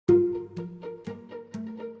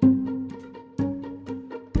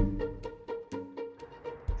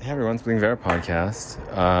Hey everyone, it's Bling Vera podcast.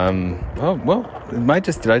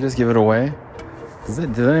 Did I just give it away?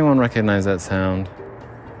 Did anyone recognize that sound?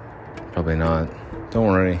 Probably not. Don't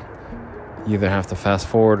worry. You either have to fast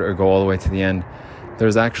forward or go all the way to the end.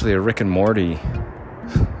 There's actually a Rick and Morty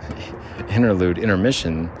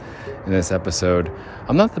intermission in this episode.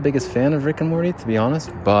 I'm not the biggest fan of Rick and Morty, to be honest,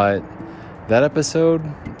 but that episode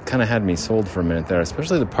kind of had me sold for a minute there,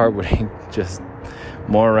 especially the part where he just...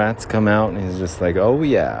 more rats come out and he's just like, oh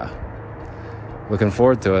yeah. Looking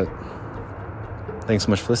forward to it. Thanks so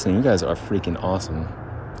much for listening. You guys are freaking awesome.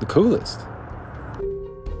 The coolest.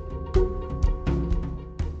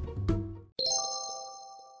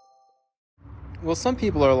 Well, some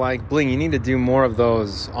people are like, Bling, you need to do more of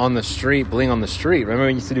those on the street, Bling on the street. Remember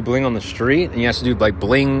when you used to do Bling on the street? And you have to do like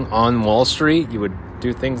Bling on Wall Street? You would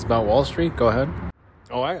do things about Wall Street? Go ahead.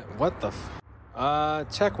 What the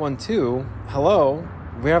check 1 2. Hello.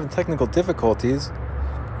 We're having technical difficulties.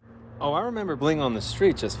 Oh, I remember Bling on the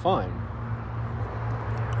street just fine.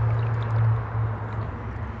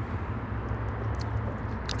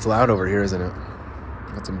 It's loud over here, isn't it?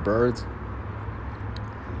 Got some birds.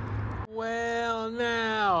 Well,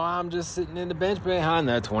 now I'm just sitting in the bench behind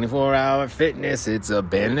that 24-hour fitness. It's a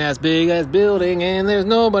big-ass building, and there's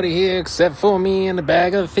nobody here except for me and a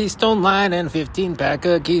bag of Keystone Light and a 15-pack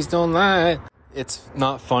of Keystone Light. It's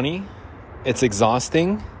not funny. It's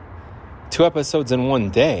exhausting. 2 episodes in 1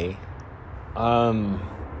 day. You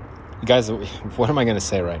guys, what am I going to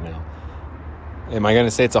say right now? Am I going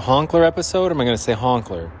to say it's a honkler episode? Or am I going to say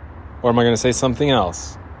honkler? Or am I going to say something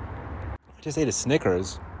else? I just ate a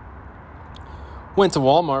Snickers. Went to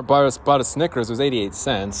Walmart, bought a Snickers. It was 88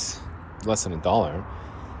 cents. Less than $1.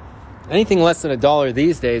 Anything less than $1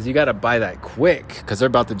 these days, you got to buy that quick. Because they're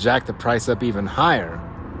about to jack the price up even higher.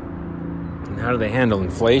 And how do they handle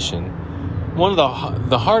inflation? One of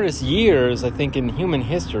the hardest years, I think, in human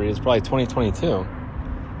history is probably 2022.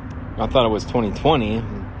 I thought it was 2020.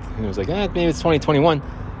 And it was like, maybe it's 2021.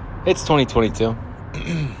 It's 2022.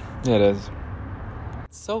 It is.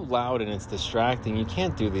 It's so loud and it's distracting. You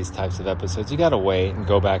can't do these types of episodes. You gotta wait and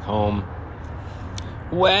go back home.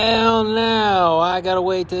 Well, now I gotta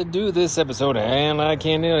wait to do this episode, and I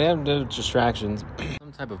can't have the distractions.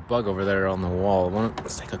 Some type of bug over there on the wall.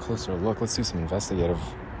 Let's take a closer look. Let's do some investigative.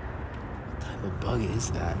 What type of bug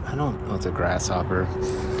is that? I don't know. It's a grasshopper.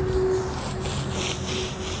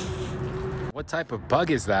 What type of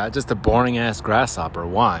bug is that? Just a boring-ass grasshopper.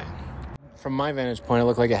 Why? From my vantage point, it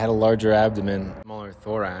looked like it had a larger abdomen, smaller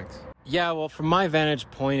thorax. Yeah, well, from my vantage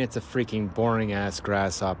point, it's a freaking boring-ass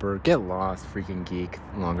grasshopper. Get lost, freaking geek.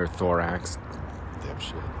 Longer thorax.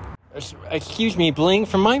 Dipshit. Excuse me, Bling.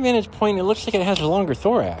 From my vantage point, it looks like it has a longer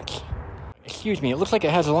thorax. Excuse me, it looks like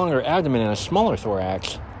it has a longer abdomen and a smaller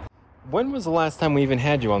thorax. When was the last time we even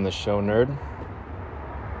had you on this show, nerd?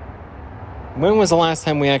 When was the last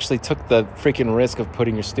time we actually took the freaking risk of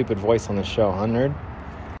putting your stupid voice on the show, huh, nerd?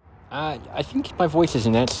 I think my voice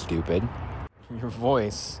isn't that stupid. Your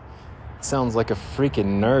voice sounds like a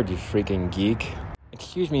freaking nerd, you freaking geek.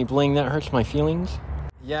 Excuse me, Bling, that hurts my feelings?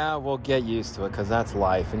 Yeah, we'll get used to it, because that's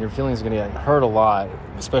life, and your feelings are going to get hurt a lot,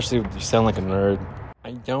 especially if you sound like a nerd.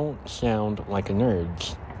 I don't sound like a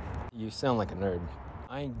nerd. You sound like a nerd.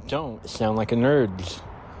 I don't sound like a nerd. You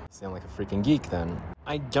sound like a freaking geek, then.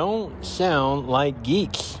 I don't sound like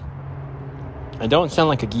geeks. I don't sound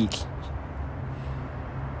like a geek.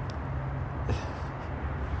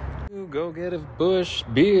 Go get a Busch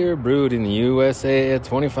beer brewed in the USA, a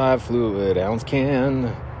 25 fluid ounce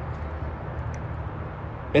can.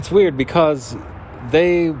 It's weird because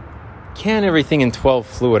they can everything in 12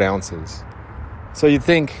 fluid ounces. So you'd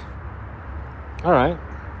think, all right,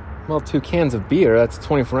 well, 2 cans of beer, that's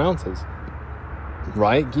 24 ounces.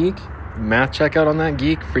 Right, geek? Math checkout on that,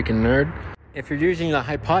 geek? Freaking nerd. If you're using the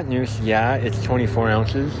hypotenuse, yeah, it's 24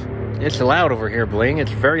 ounces. It's loud over here, Bling.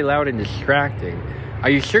 It's very loud and distracting. Are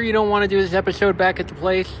you sure you don't want to do this episode back at the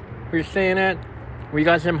place where you're staying at? Where you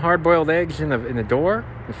got some hard-boiled eggs in the door?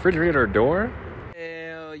 The refrigerator door?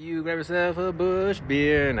 Well, you grab yourself a Busch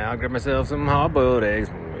beer, and I'll grab myself some hard-boiled eggs.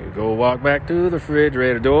 We go walk back to the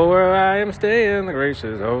refrigerator door where I am staying, the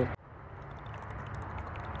gracious hope.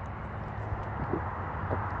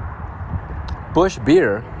 Busch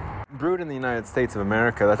beer, brewed in the United States of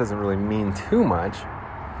America, that doesn't really mean too much.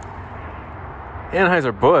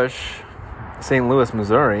 Anheuser-Busch, St. Louis,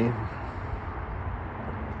 Missouri.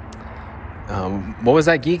 What was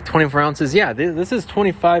that, geek? 24 ounces? Yeah, this is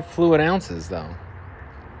 25 fluid ounces, though.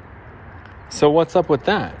 So what's up with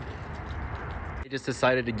that? They just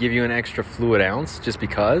decided to give you an extra fluid ounce just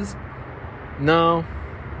because? No,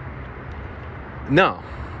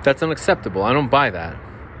 that's unacceptable. I don't buy that.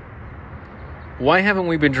 Why haven't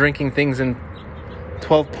we been drinking things in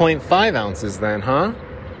 12.5 ounces then, huh?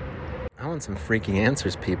 I want some freaking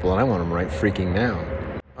answers, people, and I want them right freaking now.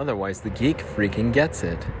 Otherwise, the geek freaking gets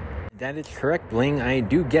it. That is correct, Bling. I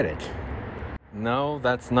do get it. No,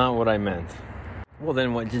 that's not what I meant. Well,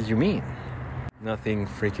 then what did you mean? Nothing,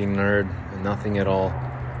 freaking nerd. Nothing at all.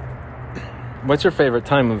 What's your favorite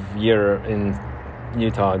time of year in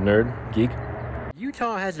Utah, nerd? Geek?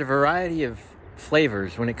 Utah has a variety of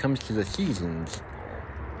flavors when it comes to the seasons.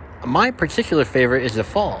 My particular favorite is the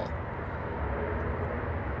fall.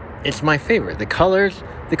 It's my favorite. The colors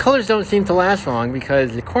don't seem to last long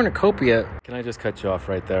because the cornucopia... Can I just cut you off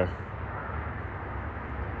right there?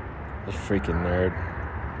 This freaking nerd.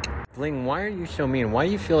 Bling, why are you so mean? Why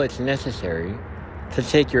do you feel it's necessary to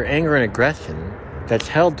take your anger and aggression that's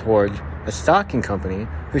held towards a stalking company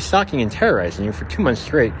who's stalking and terrorizing you for 2 months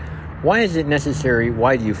straight? Why is it necessary?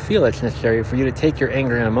 Why do you feel it's necessary for you to take your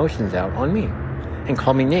anger and emotions out on me and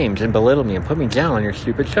call me names and belittle me and put me down on your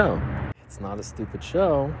stupid show? It's not a stupid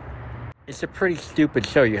show. It's a pretty stupid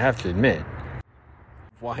show, you have to admit.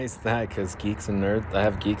 Why is that? Because geeks and nerds? I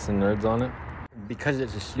have geeks and nerds on it? Because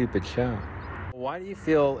it's a stupid show. Why do you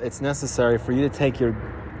feel it's necessary for you to take your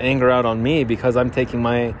anger out on me because I'm taking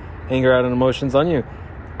my anger out and emotions on you?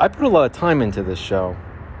 I put a lot of time into this show.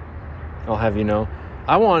 I'll have you know.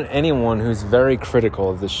 I want anyone who's very critical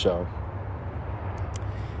of this show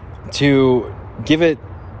to give it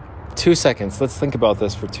 2 seconds. Let's think about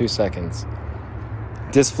this for 2 seconds.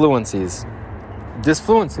 Disfluencies.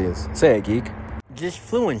 Say it, geek.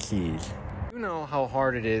 Disfluencies. You know how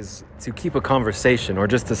hard it is to keep a conversation or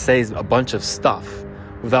just to say a bunch of stuff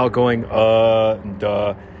without going,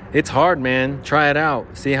 duh. It's hard, man. Try it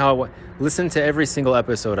out. See how... Listen to every single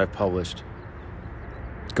episode I've published.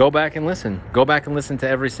 Go back and listen. Go back and listen to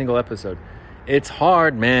every single episode. It's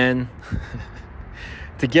hard, man.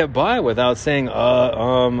 To get by without saying, it's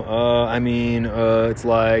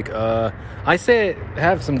like, I say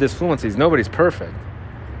have some disfluencies. Nobody's perfect.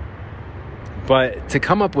 But to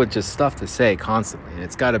come up with just stuff to say constantly, and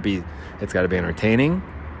it's got to be entertaining.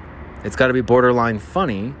 It's got to be borderline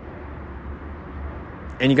funny.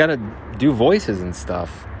 And you got to do voices and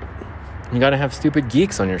stuff. You got to have stupid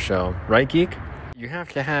geeks on your show. Right, geek? You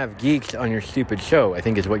have to have geeks on your stupid show, I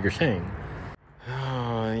think is what you're saying.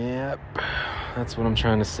 Oh, yep. That's what I'm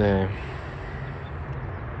trying to say.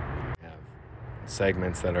 You have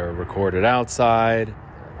segments that are recorded outside.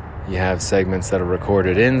 You have segments that are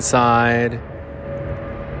recorded inside. You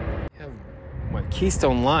have,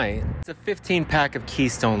 Keystone Light? It's a 15-pack of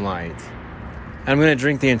Keystone Light. And I'm going to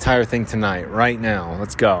drink the entire thing tonight, right now.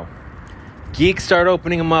 Let's go. Geeks, start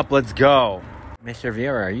opening them up. Let's go. Mr.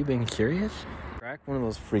 Vieira, are you being serious? Crack one of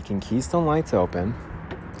those freaking Keystone Lights open.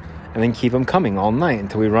 And then keep them coming all night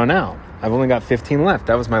until we run out. I've only got 15 left.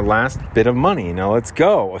 That was my last bit of money. Now let's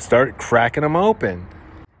go. I'll start cracking them open.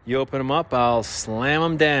 You open them up, I'll slam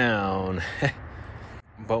them down.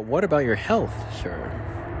 But what about your health,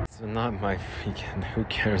 sir? It's not my freaking... Who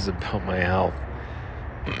cares about my health?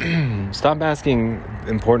 Stop asking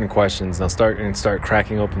important questions. Now start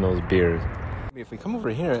cracking open those beers. If we come over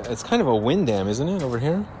here, it's kind of a wind dam, isn't it, over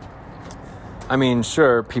here? I mean,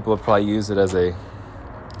 sure, people have probably used it as a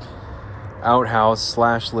outhouse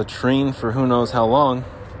 / latrine for who knows how long.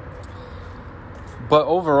 But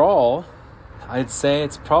overall, I'd say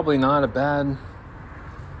it's probably not a bad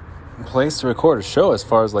place to record a show as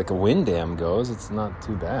far as like a wind dam goes. It's not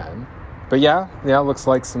too bad. But yeah, it looks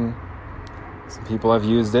like some people have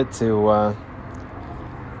used it to,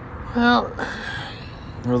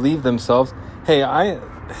 relieve themselves. Hey, I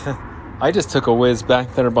just took a whiz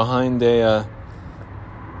back there behind a,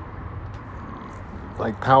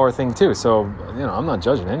 power thing too. So, I'm not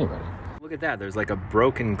judging anybody. Look at that. There's like a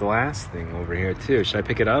broken glass thing over here too. Should I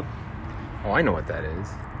pick it up? Oh, I know what that is.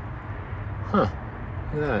 Huh.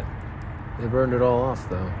 Look at that. They burned it all off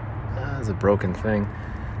though. That's a broken thing.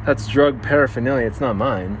 That's drug paraphernalia. It's not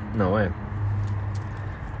mine. No way.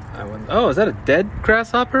 Oh, is that a dead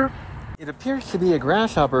grasshopper? It appears to be a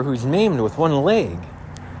grasshopper who's named with one leg.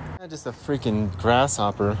 Not just a freaking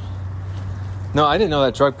grasshopper. No, I didn't know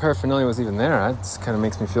that drug paraphernalia was even there. That just kind of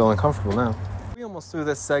makes me feel uncomfortable now. We almost threw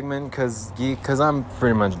this segment because I'm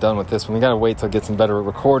pretty much done with this one. We gotta wait till it gets some better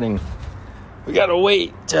recording. We gotta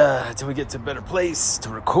wait till we get to a better place to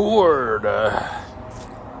record.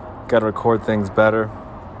 Gotta record things better.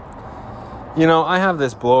 I have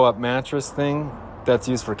this blow-up mattress thing that's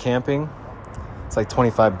used for camping. It's like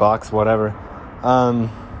 $25, whatever. I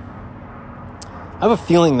have a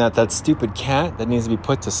feeling that stupid cat that needs to be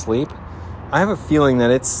put to sleep, I have a feeling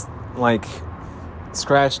that it's like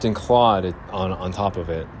scratched and clawed on top of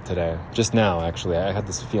it today. Just now, actually, I had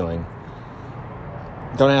this feeling.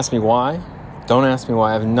 Don't ask me why. Don't ask me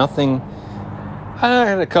why. I have nothing. I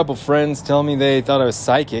had a couple friends tell me they thought I was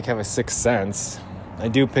psychic, have a sixth sense. I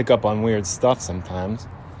do pick up on weird stuff sometimes.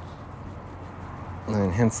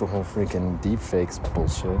 And hence the whole freaking deepfakes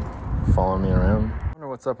bullshit. Following me around. I wonder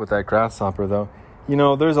what's up with that grasshopper, though. You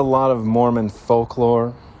know, there's a lot of Mormon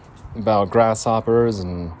folklore about grasshoppers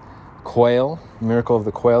and quail. Miracle of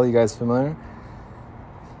the quail, you guys familiar?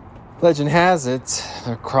 Legend has it,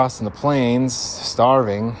 they're crossing the plains,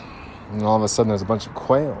 starving, and all of a sudden there's a bunch of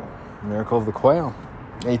quail. Miracle of the quail.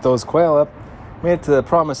 Ate those quail up, made it to the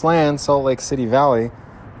promised land, Salt Lake City Valley.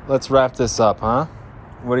 Let's wrap this up, huh?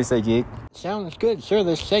 What do you say, Geek? Sounds good, sir.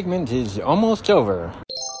 This segment is almost over.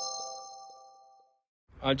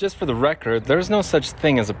 Just for the record, there's no such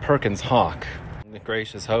thing as a Perkins Hawk. The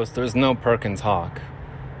gracious host, there's no Perkins Hawk.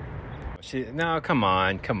 No, come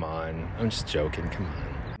on. I'm just joking, come on.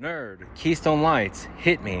 Nerd, Keystone Lights,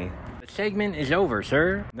 hit me. The segment is over,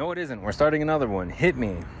 sir. No, it isn't. We're starting another one. Hit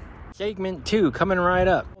me. Segment 2, coming right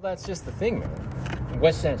up. Well, that's just the thing, man.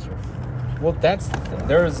 What's that, sir? Well, that's the thing.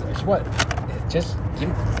 There's, what? Just give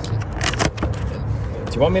me...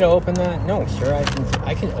 Do you want me to open that? No, sir.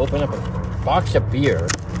 I can open up a box of beer.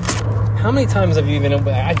 How many times have you even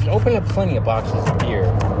opened... I've opened up plenty of boxes of beer.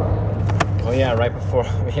 Oh, yeah, right before...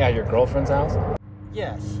 Yeah, your girlfriend's house?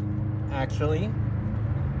 Yes, actually...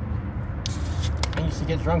 I used to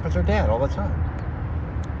get drunk with her dad all the time.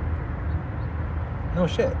 No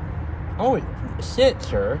shit. Oh, shit,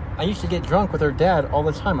 sir. I used to get drunk with her dad all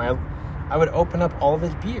the time. I would open up all of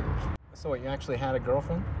his beers. So what, you actually had a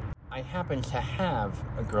girlfriend? I happen to have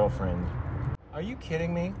a girlfriend. Are you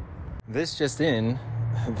kidding me? This just in.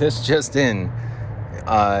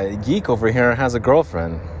 Geek over here has a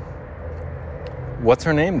girlfriend. What's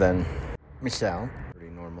her name then? Michelle.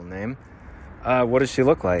 Pretty normal name. What does she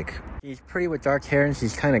look like? She's pretty with dark hair and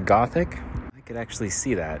she's kind of gothic. I could actually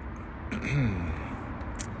see that.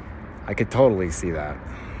 I could totally see that.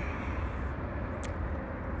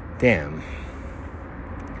 Damn.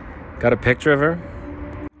 Got a picture of her?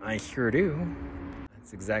 I sure do.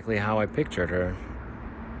 That's exactly how I pictured her.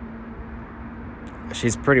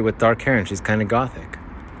 She's pretty with dark hair and she's kind of gothic.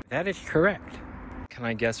 That is correct. Can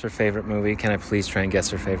I guess her favorite movie? Can I please try and guess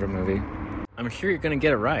her favorite movie? I'm sure you're going to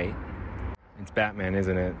get it right. It's Batman,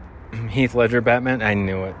 isn't it? Heath Ledger Batman? I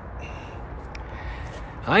knew it.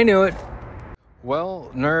 Well,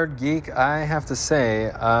 Nerd, Geek, I have to say,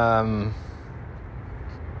 I'm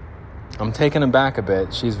taken aback a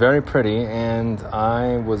bit. She's very pretty, and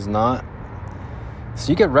I was not... So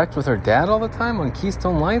you get wrecked with her dad all the time on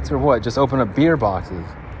Keystone Lights, or what? Just open up beer boxes?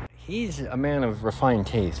 He's a man of refined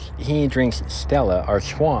taste. He drinks Stella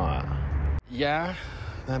Artois. Yeah,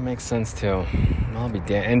 that makes sense, too. I'll be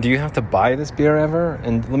damned. And do you have to buy this beer ever?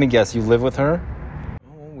 And let me guess, you live with her?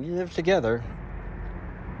 Oh, we live together.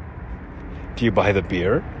 Do you buy the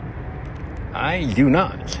beer? I do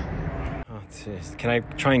not. Oh, jeez. Can I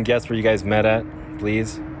try and guess where you guys met at,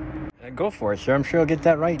 please? Go for it, sir. I'm sure I'll get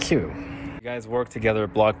that right, too. You guys worked together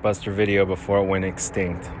at Blockbuster Video before it went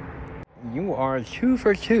extinct. You are 2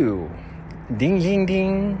 for 2. Ding, ding,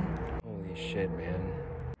 ding. Holy shit, man.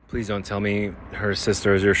 Please don't tell me her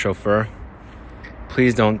sister is your chauffeur.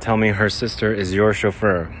 Please don't tell me her sister is your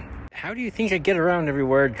chauffeur. How do you think I get around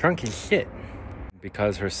everywhere drunk as shit?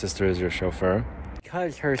 Because her sister is your chauffeur.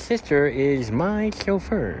 Because her sister is my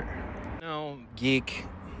chauffeur. No, Geek.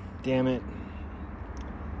 Damn it.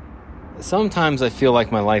 Sometimes I feel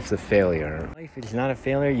like my life's a failure. Life is not a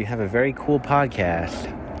failure. You have a very cool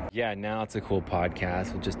podcast. Yeah, now it's a cool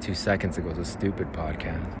podcast. Well, just 2 seconds ago, it was a stupid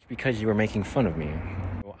podcast. Because you were making fun of me.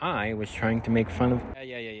 Well, I was trying to make fun of...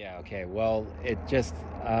 Yeah. Okay, well, it just...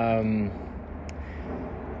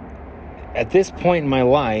 At this point in my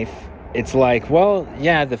life, it's like, well,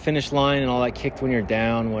 yeah, the finish line and all that kicked when you're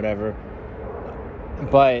down, whatever.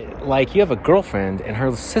 But, like, you have a girlfriend, and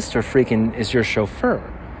her sister freaking is your chauffeur.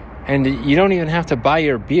 And you don't even have to buy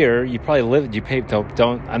your beer. You probably live... You pay... Don't...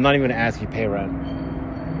 I'm not even going to ask if you pay rent.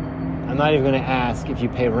 I'm not even going to ask if you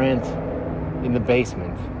pay rent in the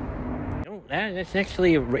basement. That's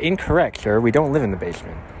actually incorrect, sir. We don't live in the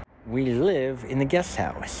basement. We live in the guest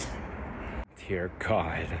house. Dear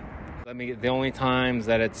God. The only times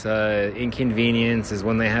that it's inconvenience is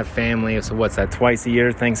when they have family. So what's that, twice a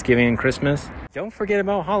year, Thanksgiving and Christmas? Don't forget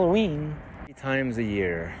about Halloween. 3 times a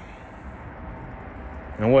year.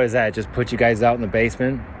 And what is that, just put you guys out in the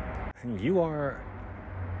basement? You are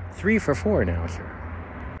 3 for 4 now, sir.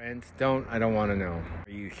 And I don't want to know.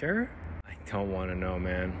 Are you sure? I don't want to know,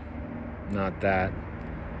 man. Not that.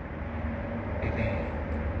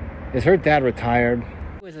 Is her dad retired?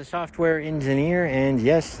 He was a software engineer, and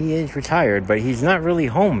yes, he is retired, but he's not really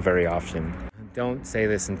home very often. Don't say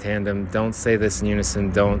this in tandem. Don't say this in unison.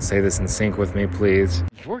 Don't say this in sync with me, please.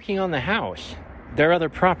 He's working on the house, their other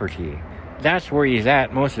property. That's where he's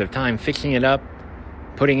at most of the time, fixing it up,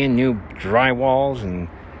 putting in new drywalls and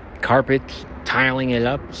carpets, tiling it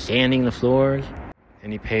up, sanding the floors.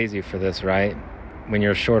 And he pays you for this, right? When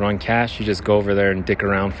you're short on cash, you just go over there and dick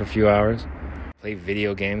around for a few hours, play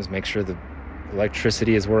video games, make sure the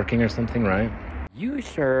electricity is working or something, right? You,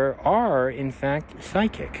 sir, are, in fact,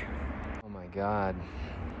 psychic. Oh my God.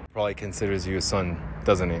 Probably considers you a son,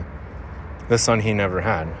 doesn't he? The son he never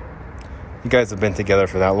had. You guys have been together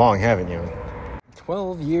for that long, haven't you?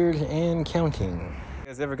 12 years and counting. You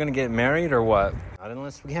guys ever gonna get married or what? Not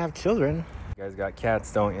unless we have children. You guys got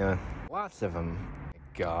cats, don't you? Lots of them.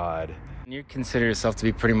 God. You consider yourself to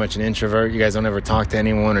be pretty much an introvert. You guys don't ever talk to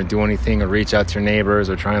anyone or do anything or reach out to your neighbors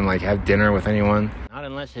or try and have dinner with anyone. Not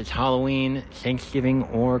unless it's Halloween, Thanksgiving,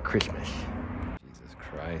 or Christmas. Jesus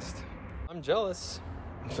Christ. I'm jealous.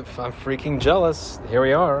 I'm freaking jealous. Here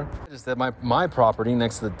we are. Just at my property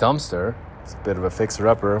next to the dumpster. It's a bit of a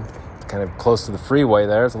fixer-upper. Kind of close to the freeway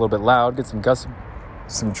there. It's a little bit loud. Get some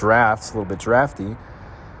drafts, a little bit drafty.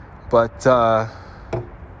 But it's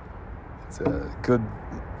a good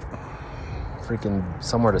freaking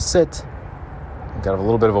somewhere to sit. You got a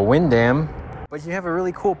little bit of a wind dam. But you have a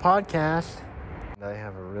really cool podcast. I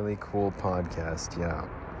have a really cool podcast, yeah.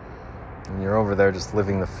 And you're over there just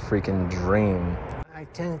living the freaking dream. I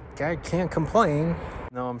can't complain.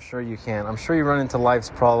 No, I'm sure you can't. I'm sure you run into life's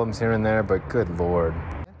problems here and there, but good Lord.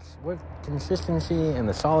 That's what consistency and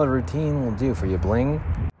the solid routine will do for you, Bling.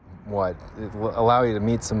 What? It will allow you to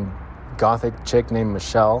meet some gothic chick named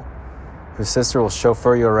Michelle, whose sister will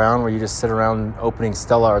chauffeur you around where you just sit around opening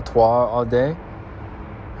Stella Artois all day.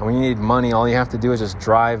 And when you need money, all you have to do is just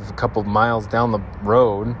drive a couple miles down the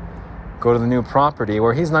road, go to the new property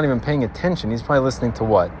where he's not even paying attention. He's probably listening to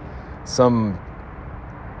what? Some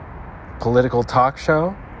political talk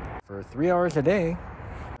show for 3 hours a day.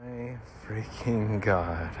 My freaking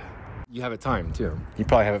God. You have it timed too. You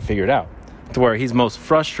probably have it figured out to where he's most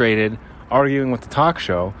frustrated arguing with the talk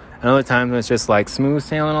show. And other times it's just smooth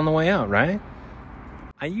sailing on the way out, right?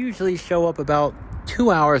 I usually show up about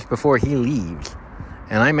 2 hours before he leaves.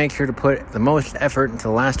 And I make sure to put the most effort into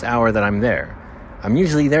the last hour that I'm there. I'm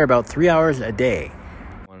usually there about 3 hours a day.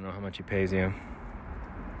 Want to know how much he pays you?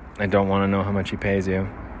 I don't want to know how much he pays you.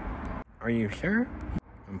 Are you sure?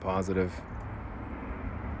 I'm positive.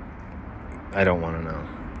 I don't want to know.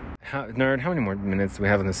 Nerd, how many more minutes do we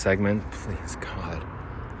have in this segment? Please, God.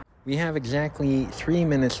 We have exactly 3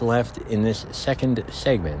 minutes left in this second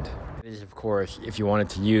segment. It is, of course, if you wanted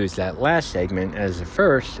to use that last segment as the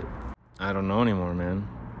first. I don't know anymore, man.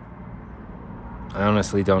 I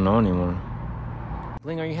honestly don't know anymore.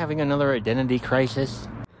 Bling, are you having another identity crisis?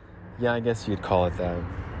 Yeah, I guess you'd call it that.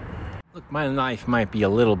 Look, my life might be a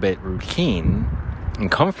little bit routine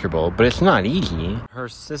and comfortable, but it's not easy. Her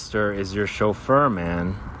sister is your chauffeur,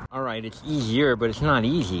 man. Alright, it's easier, but it's not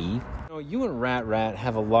easy. You and Rat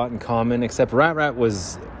have a lot in common, except Rat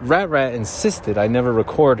insisted I never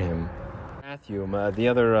record him. Matthew, the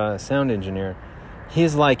other sound engineer,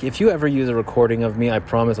 he's like, if you ever use a recording of me, I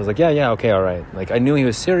promise. I was like, yeah, okay, all right. I knew he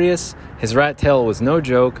was serious. His rat tail was no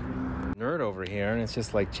joke. Nerd over here, and it's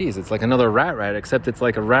just geez, it's like another rat, except it's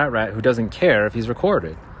like a rat who doesn't care if he's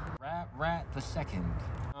recorded. Rat the second.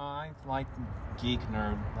 I like Geek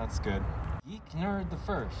Nerd. That's good. Geek Nerd the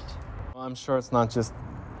first. Well, I'm sure it's not just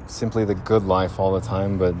simply the good life all the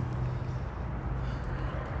time, but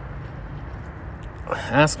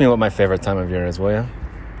ask me what my favorite time of year is, will you?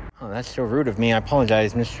 Oh, that's so rude of me. I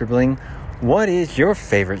apologize, Mr. Bling. What is your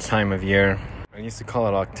favorite time of year? I used to call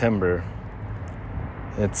it October.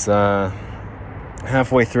 It's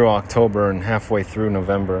halfway through October and halfway through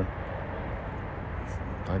November.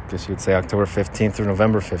 I guess you'd say October 15th through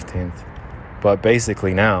November 15th. But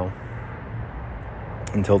basically now,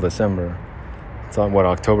 until December. It's on,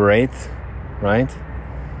 October 8th, right?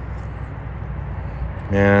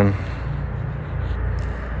 Man.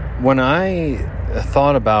 When I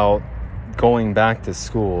thought about going back to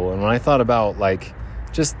school, and when I thought about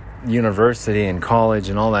just university and college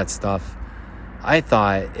and all that stuff, I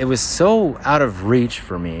thought it was so out of reach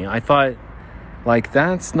for me. I thought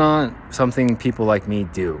that's not something people like me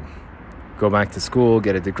do. Go back to school,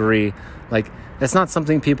 get a degree. That's not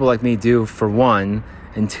something people like me do, for one,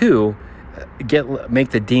 and two, make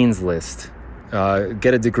the dean's list,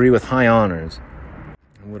 get a degree with high honors.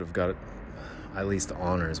 I would have got at least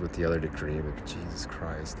honors with the other degree, but Jesus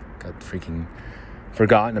Christ, got freaking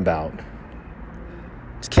forgotten about.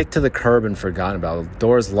 Just kicked to the curb and forgotten about.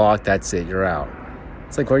 Door's locked, that's it, you're out.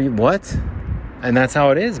 It's what? And that's how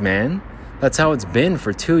it is, man. That's how it's been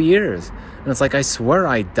for 2 years. And it's like, I swear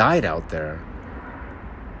I died out there.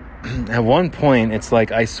 At one point, it's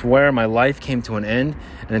like, I swear my life came to an end,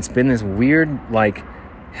 and it's been this weird, like,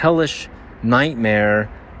 hellish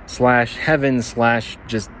nightmare / heaven /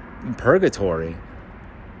 just purgatory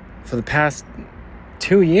for the past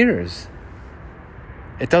 2 years.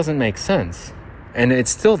 It doesn't make sense. And it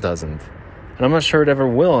still doesn't. And I'm not sure it ever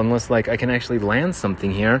will unless, like, I can actually land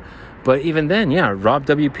something here. But even then, yeah, Rob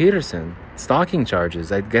W. Peterson, stalking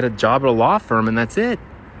charges. I'd get a job at a law firm and that's it.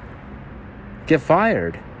 Get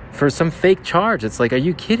fired for some fake charge. It's like, are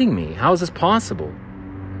you kidding me? How is this possible?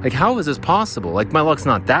 Like, how is this possible? Like, my luck's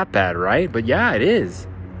not that bad, right? But yeah, it is.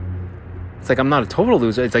 It's like, I'm not a total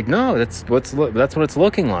loser. It's like, no, that's what it's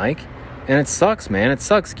looking like. And it sucks, man. It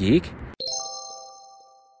sucks, Geek.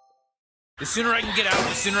 The sooner I can get out,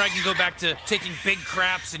 the sooner I can go back to taking big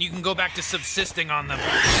craps and you can go back to subsisting on them.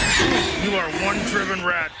 You are one driven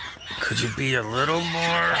rat. Could you be a little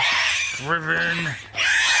more driven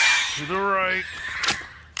to the right?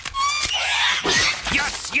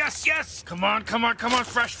 Yes, yes, yes! Come on, come on, come on,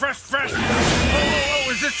 fresh, fresh, fresh! Oh,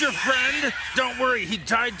 is this your friend? Don't worry, he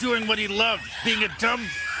died doing what he loved, being a dumb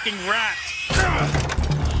f***ing rat.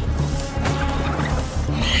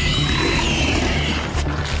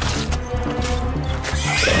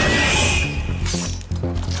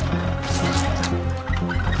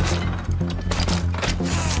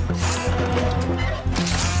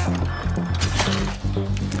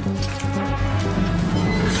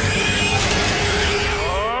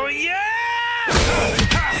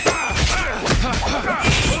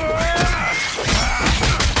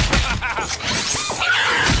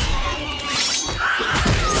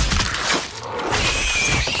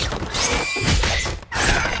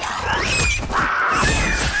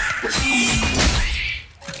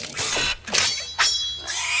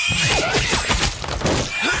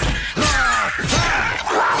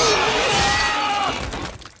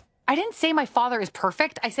 My father is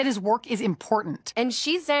perfect. I said his work is important. And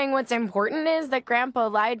she's saying what's important is that Grandpa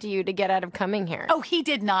lied to you to get out of coming here. Oh, he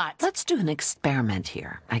did not. Let's do an experiment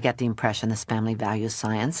here. I get the impression this family values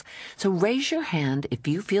science. So raise your hand if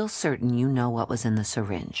you feel certain you know what was in the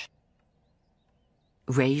syringe.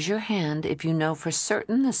 Raise your hand if you know for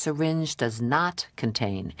certain the syringe does not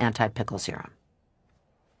contain anti-pickle serum.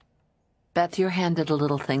 Beth, your hand did a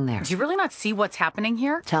little thing there. Do you really not see what's happening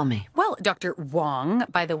here? Tell me. Well, Dr. Wong,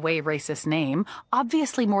 by the way, racist name,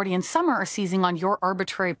 obviously Morty and Summer are seizing on your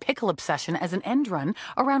arbitrary pickle obsession as an end run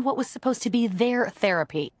around what was supposed to be their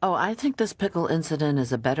therapy. Oh, I think this pickle incident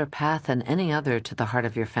is a better path than any other to the heart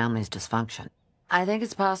of your family's dysfunction. I think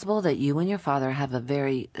it's possible that you and your father have a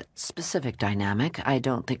very specific dynamic. I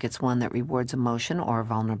don't think it's one that rewards emotion or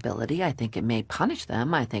vulnerability. I think it may punish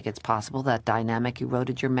them. I think it's possible that dynamic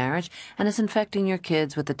eroded your marriage and is infecting your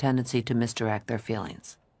kids with a tendency to misdirect their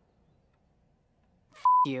feelings.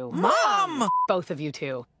 You. Mom! Both of you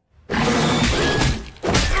two.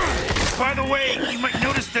 By the way, you might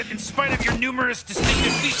notice that in spite of your numerous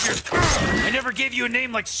distinctive features, I never gave you a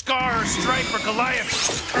name like Scar or Stripe or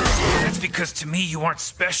Goliath. That's because to me you aren't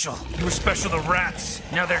special. You were special to rats.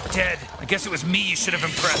 Now they're dead. I guess it was me you should have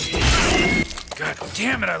impressed. God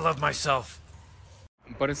damn it, I love myself.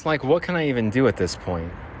 But it's like, what can I even do at this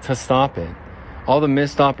point to stop it? All the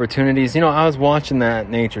missed opportunities. You know, I was watching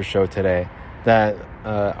that nature show today that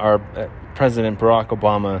our President Barack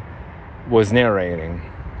Obama was narrating.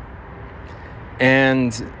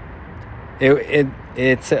 And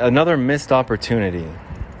it's another missed opportunity.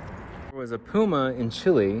 There was a Puma in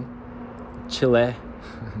Chile.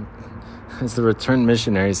 As the returned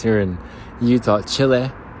missionaries here in Utah.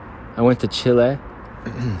 Chile. I went to Chile.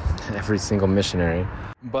 Every single missionary.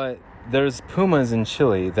 But there's Pumas in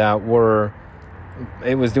Chile that were...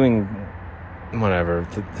 It was doing... whatever.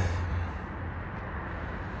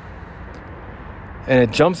 And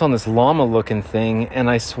it jumps on this llama-looking thing, and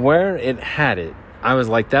I swear it had it. I was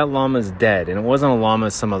like, that llama's dead. And it wasn't a llama,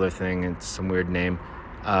 it's some other thing. It's some weird name.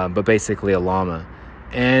 But basically a llama.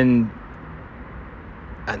 And,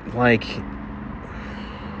 like...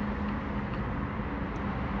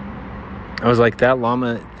 I was like, that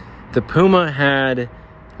llama... The puma had,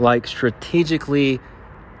 like, strategically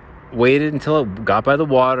waited until it got by the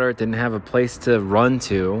water. It didn't have a place to run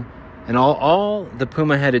to. And all the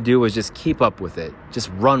puma had to do was just keep up with it. Just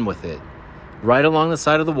run with it. Right along the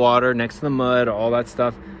side of the water, next to the mud, all that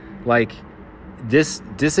stuff. Like, this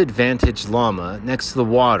disadvantaged llama next to the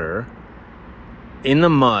water, in the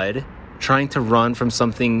mud, trying to run from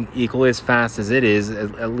something equally as fast as it is,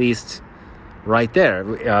 at least right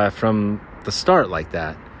there, from the start like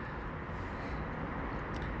that.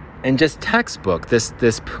 And just textbook,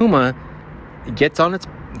 this puma gets on its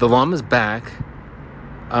the llama's back,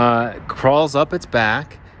 crawls up its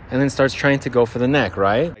back, and then starts trying to go for the neck,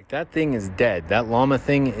 right? Like, that thing is dead. That llama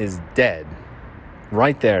thing is dead.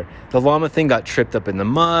 Right there. The llama thing got tripped up in the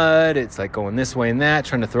mud. It's like going this way and that,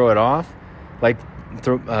 trying to throw it off. Like,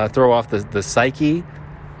 throw off the psyche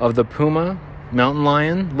of the puma, mountain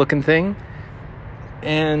lion looking thing.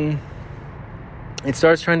 And it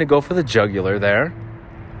starts trying to go for the jugular there.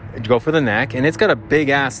 Go for the neck, and it's got a big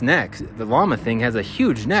ass neck. The llama thing has a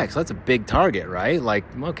huge neck, so that's a big target, right? Like,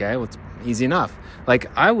 okay, well, it's easy enough.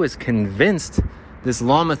 Like, I was convinced this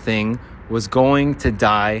llama thing was going to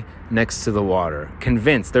die next to the water.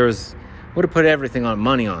 Convinced. Would have put everything on,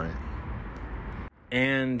 money on it.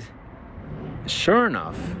 And sure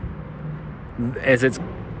enough, as it's,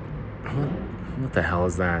 what the hell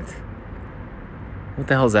is that? What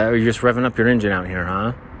the hell is that? Are you just revving up your engine out here,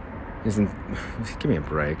 huh? Give me a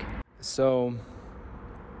break. So,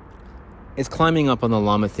 it's climbing up on the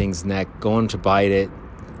llama thing's neck, going to bite it.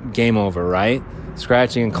 Game over, right?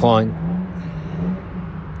 Scratching and clawing.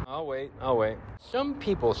 I'll wait. Some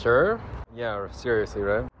people, sir. Yeah, seriously,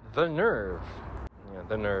 right? The nerve. Yeah,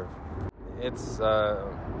 the nerve. It's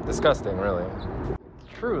disgusting, really.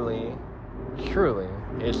 Truly,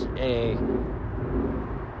 it's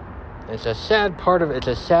a sad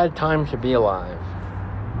time to be alive.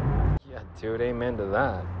 Yeah, dude, amen to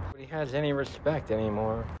that. Nobody has any respect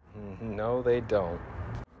anymore. No, they don't.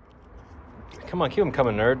 Come on, keep them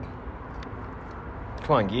coming, nerd.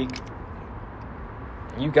 Come on, geek.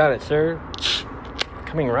 You got it, sir.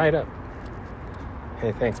 Coming right up.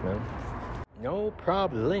 Hey, thanks, man. No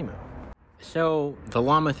problemo. So, the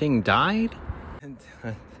llama thing died?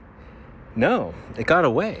 No, it got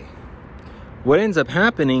away. What ends up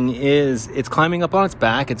happening is it's climbing up on its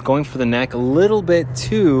back. It's going for the neck a little bit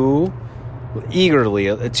too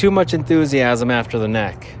eagerly. Too much enthusiasm after the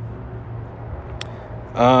neck.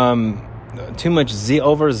 Too much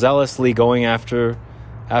overzealously going after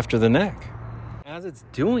the neck. As it's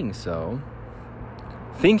doing so,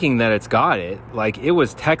 thinking that it's got it, like it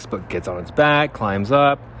was textbook, gets on its back, climbs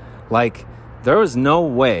up, like there was no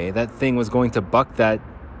way that thing was going to buck that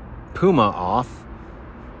puma off.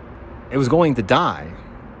 It was going to die.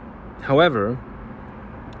 However,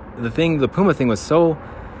 the puma thing was so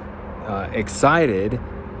excited,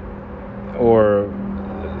 or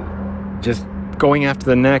just going after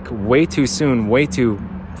the neck way too soon, way too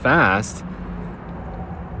fast.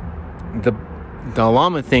 The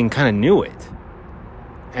llama thing kind of knew it.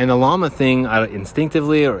 And the llama thing,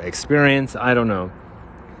 instinctively or experience, I don't know.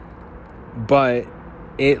 But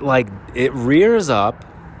it rears up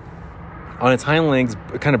on its hind legs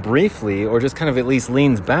kind of briefly, or just kind of at least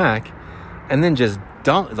leans back, and then just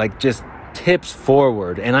tips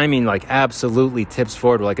forward. And I mean like absolutely tips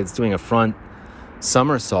forward, like it's doing a front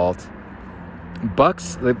somersault.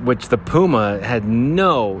 Bucks, which the puma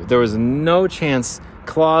there was no chance,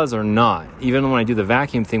 claws or not. Even when I do the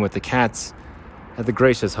vacuum thing with the cats at the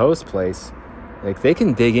Gracious Host place, like they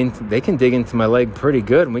can dig into my leg pretty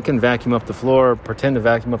good, and we can vacuum up the floor, pretend to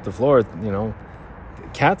vacuum up the floor,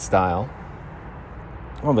 cat style.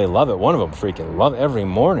 Oh, they love it. One of them freaking love it. Every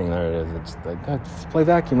morning. There it is. It's like, let's play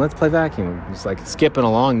vacuum. It's like skipping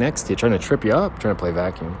along next to you, trying to trip you up, trying to play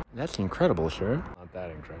vacuum. That's incredible, sure. Not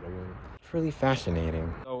that incredible. It's really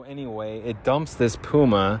fascinating. So anyway, it dumps this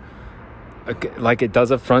puma, like it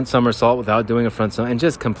does a front somersault without doing a front somersault, and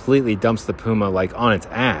just completely dumps the puma like on its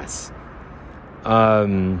ass.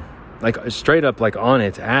 Like straight up like on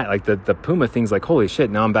its ass. Like the puma thing's like, holy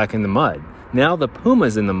shit, now I'm back in the mud. Now the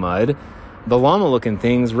puma's in the mud. The llama-looking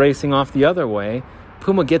thing's racing off the other way.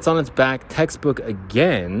 Puma gets on its back, textbook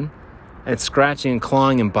again, and it's scratching and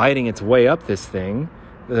clawing and biting its way up this thing.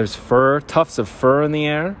 There's tufts of fur in the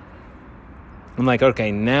air. I'm like,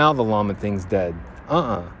 okay, now the llama thing's dead.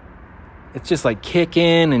 It's just like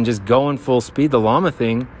kicking and just going full speed. The llama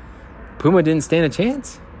thing, Puma didn't stand a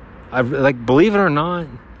chance. Believe it or not,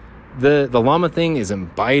 the llama thing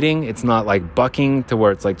isn't biting. It's not like bucking to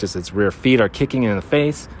where it's like just its rear feet are kicking in the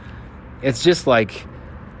face. It's just like,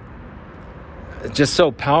 just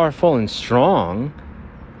so powerful and strong.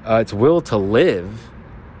 Its will to live.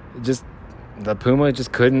 The puma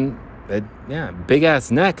just couldn't. Big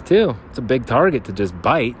ass neck too. It's a big target to just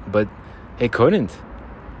bite, but it couldn't.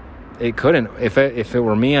 If it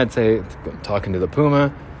were me, I'd say, talking to the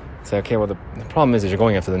puma, say, okay, well the problem is you're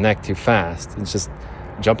going after the neck too fast. It's just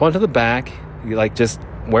jump onto the back, just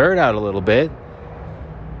wear it out a little bit,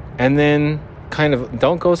 and then kind of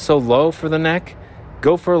don't go so low for the neck.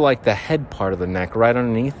 Go for the head part of the neck right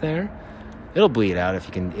underneath there. It'll bleed out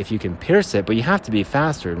if you can pierce it, but you have to be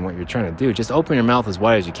faster in what you're trying to do. Just open your mouth as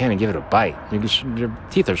wide as you can and give it a bite. Your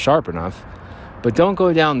teeth are sharp enough, But don't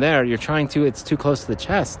go down there. It's too close to the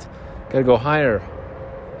chest. Gotta go higher,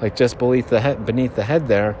 like just beneath the head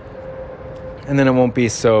there. And then it won't be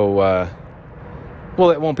so,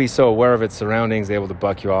 it won't be so aware of its surroundings, able to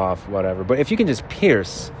buck you off, whatever. But if you can just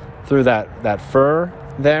pierce through that fur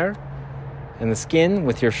there and the skin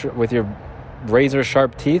with your razor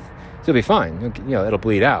sharp teeth, you'll be fine. It'll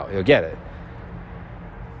bleed out. You'll get it.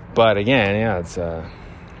 But again, it's a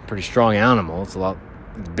pretty strong animal. It's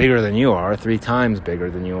it's bigger than you are, 3 times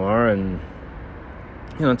bigger than you are, and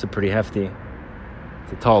it's a pretty hefty.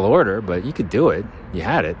 It's a tall order, but you could do it. You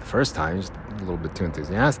had it the first time, just a little bit too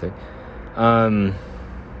enthusiastic.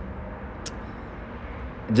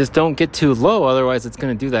 Just don't get too low, otherwise it's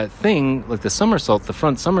going to do that thing, like the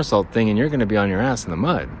front somersault thing, and you're going to be on your ass in the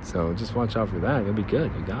mud. So just watch out for that. You'll be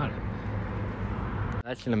good. You got it.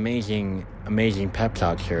 That's an amazing, amazing pep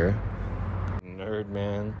talk here. Nerd,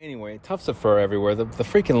 man. Anyway, tufts of fur everywhere. The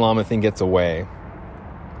freaking llama thing gets away.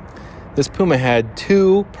 This puma had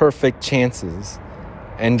 2 perfect chances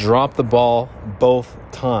and dropped the ball both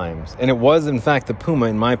times. And it was, in fact, the puma,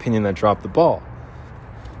 in my opinion, that dropped the ball.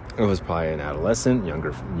 It was probably an adolescent,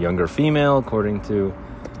 younger female, according to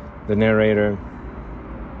the narrator.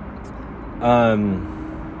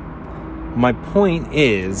 My point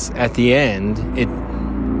is, at the end,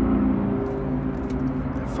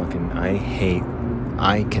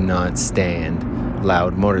 I cannot stand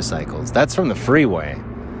loud motorcycles. That's from the freeway.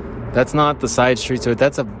 That's not the side streets, or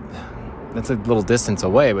that's a little distance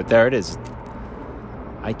away, but there it is.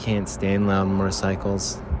 I can't stand loud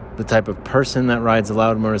motorcycles. The type of person that rides a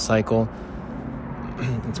loud motorcycle,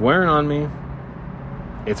 it's wearing on me.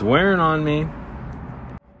 It's wearing on me.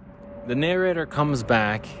 The narrator comes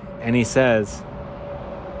back and he says,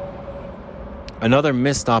 another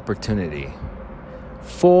missed opportunity.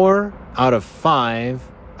 4 out of 5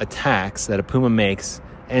 attacks that a puma makes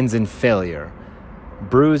ends in failure.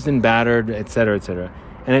 Bruised and battered, etc., etc.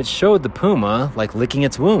 And it showed the puma like licking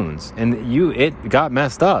its wounds, and it got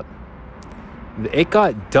messed up. It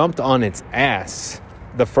got dumped on its ass.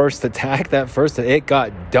 The first attack, it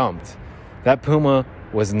got dumped. That puma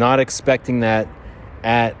was not expecting that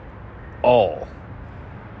at all.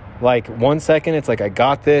 Like 1 second, it's like, I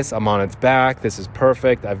got this. I'm on its back. This is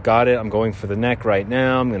perfect. I've got it. I'm going for the neck right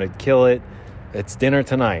now. I'm going to kill it. It's dinner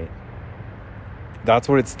tonight. That's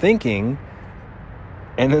what it's thinking.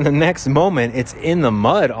 And then the next moment, it's in the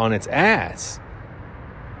mud on its ass.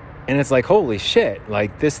 And it's like, holy shit.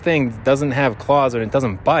 Like, this thing doesn't have claws and it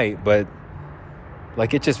doesn't bite, but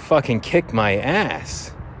like, it just fucking kicked my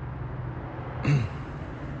ass.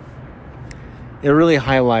 It really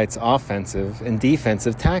highlights offensive and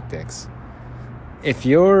defensive tactics. If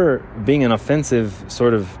you're being an offensive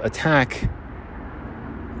sort of attack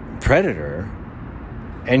predator,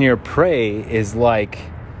 and your prey is like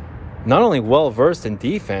not only well versed in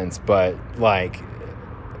defense, but like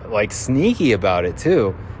sneaky about it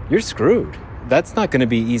too, you're screwed. That's not going to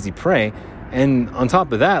be easy prey. And on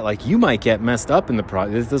top of that, like, you might get messed up in the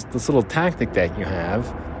process. This little tactic that you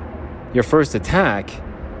have, your first attack,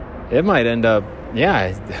 it might end up,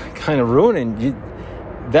 kind of ruining you.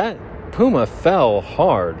 That puma fell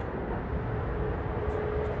hard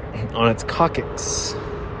on its coccyx.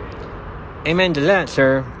 Amen to that,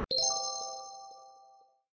 sir.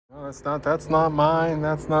 No, that's not mine.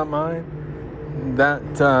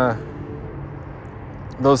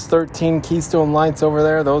 Those 13 Keystone lights over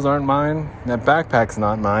there, those aren't mine. That backpack's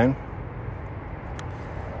not mine.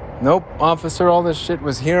 Nope, officer, all this shit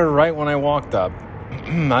was here right when I walked up.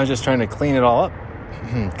 I was just trying to clean it all up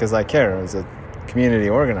because I care as a community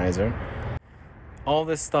organizer. All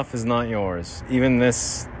this stuff is not yours. Even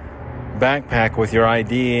this backpack with your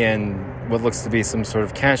ID and what looks to be some sort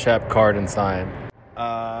of Cash App card inside.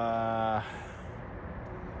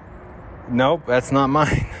 Nope, that's not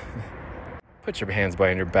mine. Put your hands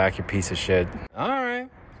behind your back, you piece of shit. All right.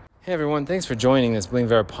 Hey, everyone. Thanks for joining this Bling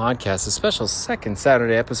Vera podcast, a special second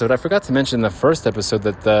Saturday episode. I forgot to mention in the first episode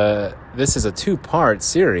that this is a 2-part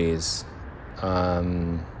series. It's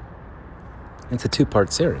a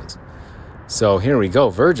 2-part series. So here we go.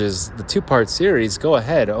 Verge's, the 2-part series. Go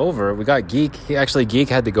ahead, over. We got Geek. Geek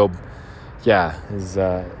had to go. Yeah, his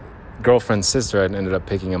girlfriend's sister had ended up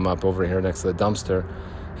picking him up over here next to the dumpster.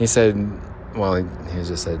 He said, he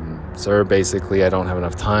just said, sir, basically, I don't have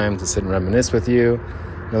enough time to sit and reminisce with you.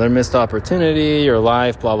 Another missed opportunity, your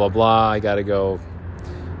life, blah, blah, blah. I got to go.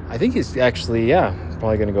 I think he's actually,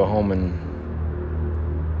 probably going to go home and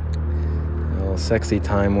a little sexy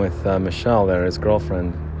time with Michelle there, his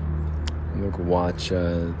girlfriend. We could watch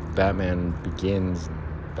Batman Begins,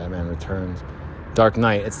 Batman Returns, Dark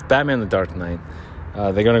Knight. It's Batman the Dark Knight.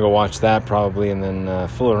 They're going to go watch that probably and then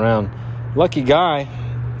fool around. Lucky guy,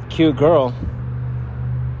 cute girl,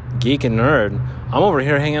 geek and nerd. I'm over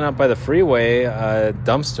here hanging out by the freeway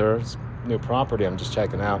dumpster. It's new property I'm just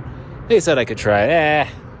checking out. They said I could try it.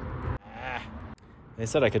 They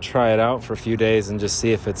said I could try it out for a few days and just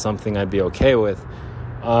see if it's something I'd be okay with.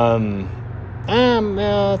 Let's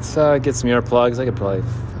get some earplugs. I could probably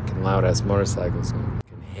fucking loud-ass motorcycles. I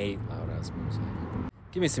fucking hate loud-ass motorcycles.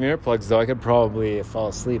 Give me some earplugs, though. I could probably fall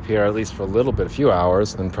asleep here, at least for a little bit, a few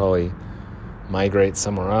hours, and probably migrate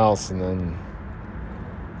somewhere else, and then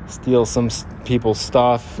steal some people's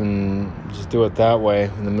stuff and just do it that way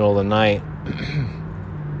in the middle of the night.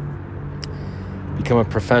 Become a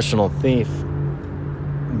professional thief.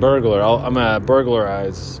 Burglar. I'm gonna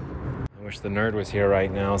burglarize. I wish the nerd was here right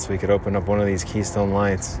now so he could open up one of these Keystone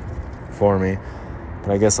Lights for me.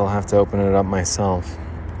 But I guess I'll have to open it up myself.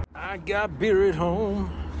 I got beer at home.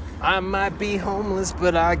 I might be homeless,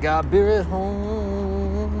 but I got beer at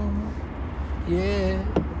home. Yeah,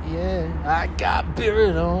 I got beer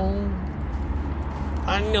at home.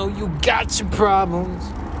 I know you got your problems,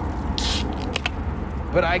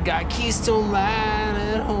 but I got Keystone Light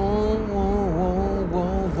at home.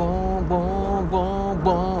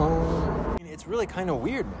 It's really kind of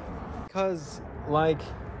weird, man. Because,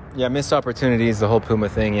 missed opportunities, the whole Puma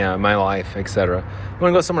thing, my life, etc. You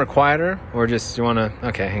want to go somewhere quieter? Or just, you want to...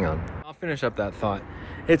 Okay, hang on. I'll finish up that thought.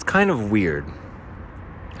 It's kind of weird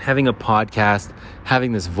having a podcast,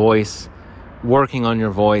 having this voice, working on your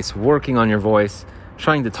voice,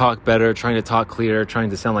 trying to talk better, trying to talk clearer, trying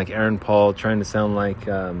to sound like Aaron Paul, trying to sound like,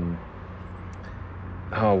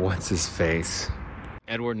 what's his face?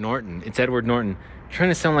 Edward Norton. It's Edward Norton. Trying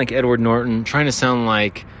to sound like Edward Norton, trying to sound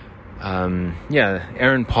like,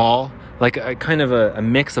 Aaron Paul, like a kind of a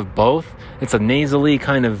mix of both. It's a nasally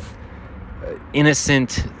kind of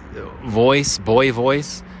innocent voice, boy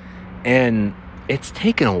voice, and it's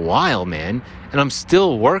taken a while, man, and I'm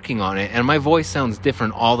still working on it, and my voice sounds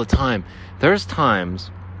different all the time. There's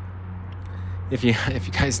times, if you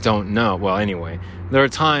guys don't know, well, anyway, there are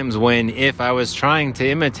times when if I was trying to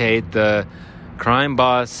imitate the crime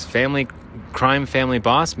family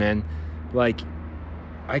boss, man, like,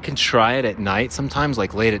 I can try it at night sometimes,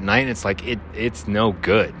 like late at night, and it's like it's no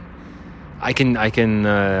good. I can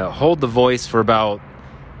hold the voice for about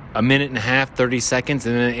a minute and a half, 30 seconds,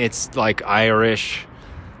 and then it's like Irish,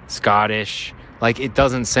 Scottish, like it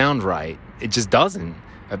doesn't sound right. It just doesn't.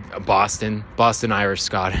 Boston, Irish,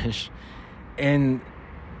 Scottish, and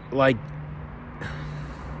like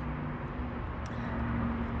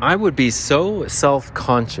I would be so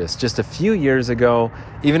self-conscious just a few years ago,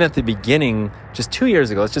 even at the beginning, just 2 years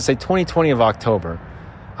ago, let's just say 2020 of October,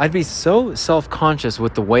 I'd be so self-conscious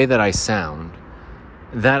with the way that I sound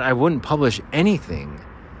that I wouldn't publish anything.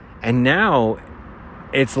 And now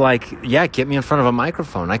it's like, get me in front of a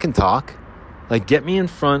microphone. I can talk. Like, get me in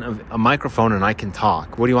front of a microphone and I can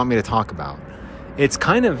talk. What do you want me to talk about? It's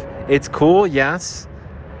cool, yes,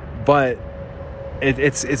 but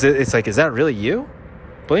it's like, is that really you?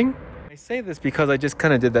 Bling? I say this because I just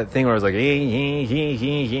kind of did that thing where I was like,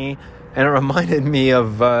 and it reminded me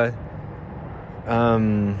of A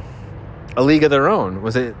League of Their Own.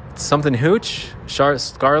 Was it something Hooch?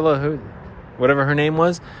 Scarla Hooch? Whatever her name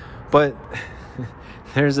was. But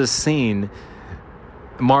there's a scene,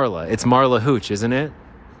 Marla. It's Marla Hooch, isn't it?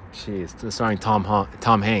 Jeez, starring Tom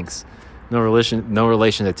Hanks. No relation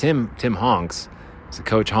to Tim Honks. It's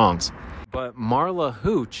Coach Honks. But Marla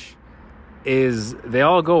Hooch they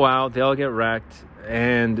all go out, they all get wrecked,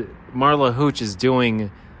 and Marla Hooch is doing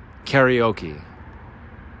karaoke.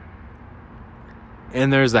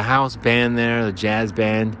 And there's a house band there, the jazz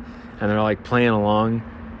band, and they're like playing along,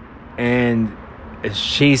 and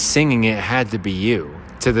she's singing It Had to Be You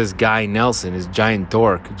to this guy Nelson, his giant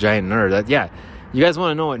dork, giant nerd. You guys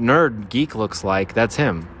want to know what nerd geek looks like? That's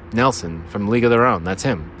him, Nelson from League of Their Own. That's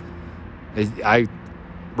him. I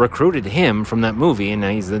recruited him from that movie, and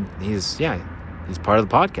he's part of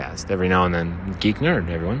the podcast every now and then. Geek nerd,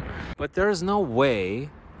 everyone. But there's no way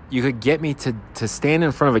you could get me to stand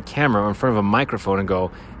in front of a camera or in front of a microphone and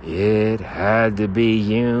go, it had to be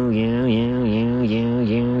you,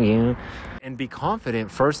 and be confident.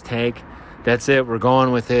 First take, that's it, we're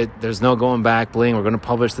going with it, there's no going back. Bling, we're going to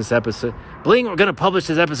publish this episode. Bling, we're going to publish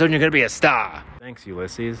this episode and you're going to be a star. Thanks,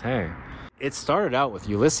 Ulysses. Hey. It started out with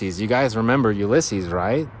Ulysses. You guys remember Ulysses,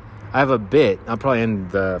 right? I have a bit. I'll probably end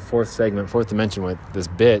the fourth dimension with this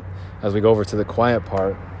bit as we go over to the quiet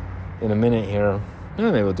part in a minute here.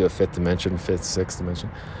 Maybe we'll do a sixth dimension.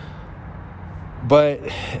 But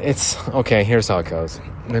it's... Okay, here's how it goes.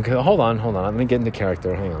 Okay, hold on. Let me get into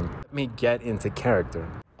character. Hang on. Let me get into character.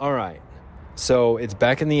 All right. So it's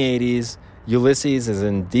back in the 80s, Ulysses is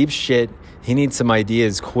in deep shit. He needs some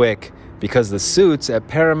ideas quick because the suits at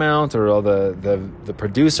Paramount or all the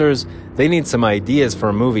producers, they need some ideas for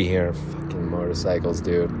a movie here. Fucking motorcycles,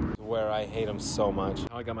 dude. Where I hate them so much.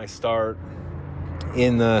 I got my start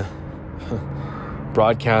in the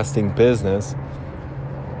broadcasting business.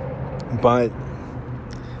 But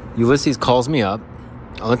Ulysses calls me up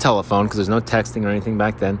on the telephone because there's no texting or anything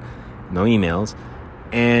back then, no emails,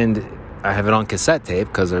 and I have it on cassette tape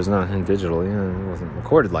because there's nothing digital. It wasn't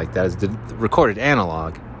recorded like that. It's recorded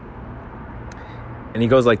analog. And he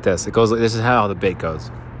goes like this. This is how the bait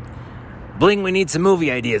goes. Bling, we need some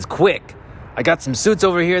movie ideas, quick. I got some suits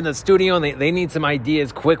over here in the studio, and they need some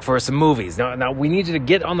ideas quick for some movies. Now we need you to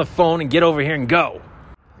get on the phone and get over here and go.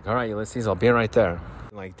 Like, all right, Ulysses, I'll be right there.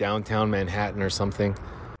 Like downtown Manhattan or something.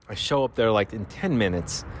 I show up there like in 10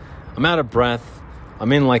 minutes. I'm out of breath.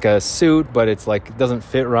 I'm in like a suit, but it's like it doesn't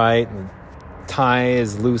fit right. The tie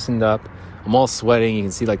is loosened up. I'm all sweating. You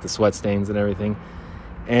can see like the sweat stains and everything.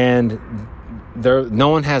 And no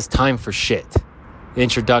one has time for shit.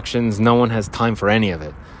 Introductions, no one has time for any of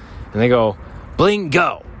it. And they go, bling,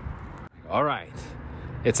 go. All right.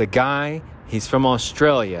 It's a guy. He's from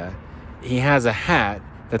Australia. He has a hat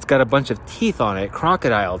that's got a bunch of teeth on it,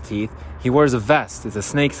 crocodile teeth. He wears a vest. It's a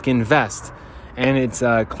snakeskin vest. And it's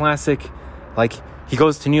a classic, like, he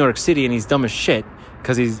goes to New York City and he's dumb as shit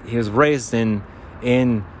because he was raised in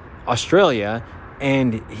Australia,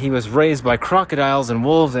 and he was raised by crocodiles and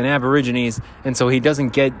wolves and aborigines, and so he doesn't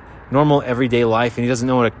get normal everyday life, and he doesn't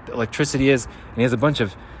know what electricity is, and he has a bunch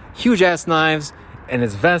of huge-ass knives, and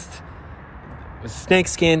his vest was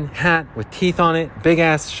snakeskin hat with teeth on it,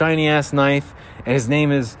 big-ass, shiny-ass knife, and his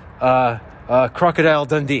name is Crocodile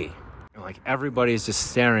Dundee. And like everybody's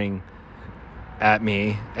just staring at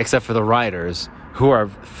me, except for the writers, who are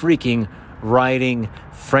freaking writing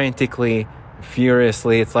frantically,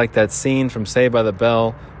 furiously. It's like that scene from Saved by the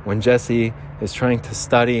Bell when Jessie is trying to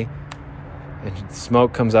study and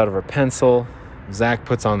smoke comes out of her pencil. Zach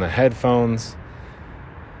puts on the headphones.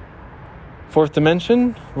 Fourth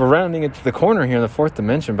dimension, we're rounding it to the corner here in the fourth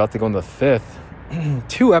dimension, about to go in the fifth.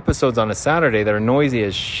 2 episodes on a Saturday that are noisy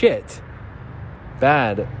as shit.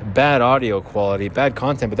 Bad audio quality, bad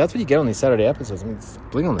content, but that's what you get on these Saturday episodes. I mean, it's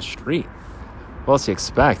Bling on the street. What else do you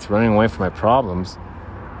expect? Running away from my problems.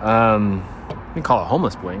 You can call it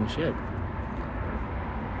homeless Bling. Shit.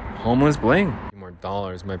 Homeless Bling. A few more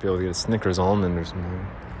dollars, might be able to get a Snickers almond or something.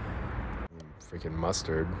 Freaking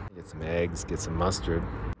mustard. Get some eggs, get some mustard.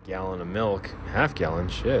 Gallon of milk. Half gallon,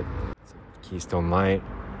 shit. Keystone Light.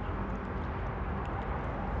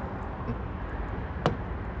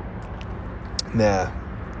 Nah.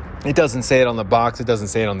 It doesn't say it on the box. It doesn't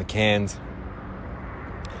say it on the cans.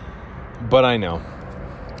 But I know.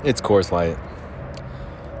 It's Coors Light.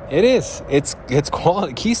 It is. It's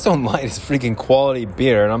quality. Keystone Light is freaking quality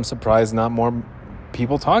beer, and I'm surprised not more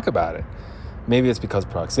people talk about it. Maybe it's because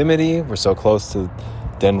proximity. We're so close to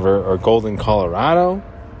Denver or Golden, Colorado.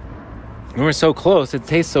 And we're so close. It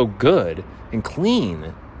tastes so good and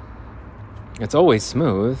clean. It's always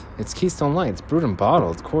smooth. It's Keystone Light. It's brewed and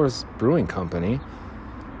bottled. It's Coors Brewing Company.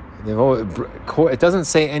 It doesn't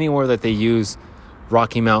say anywhere that they use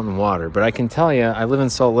Rocky Mountain water, but I can tell you, I live in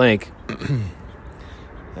Salt Lake,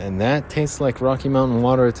 and that tastes like Rocky Mountain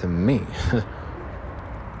water to me.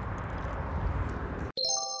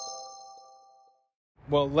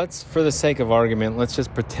 Well, for the sake of argument, let's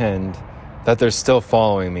just pretend that they're still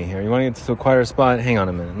following me here. You want to get to a quieter spot? Hang on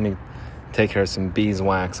a minute. Let me take care of some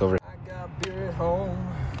beeswax over here. I got beer at home.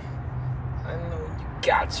 I know you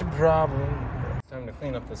got your problem. It's time to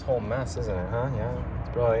clean up this whole mess, isn't it, huh? Yeah,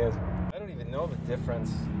 it probably is. I don't even know the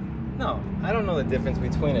difference. No, I don't know the difference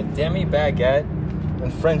between a demi-baguette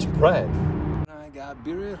and French bread. I got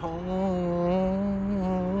beer at home.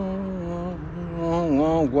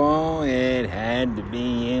 It had to be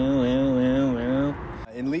you.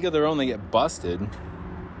 In League of Their Own, they get busted.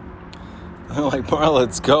 They're like, Marla,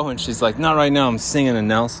 let's go. And she's like, not right now. I'm singing a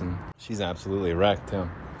Nelson. She's absolutely wrecked, too.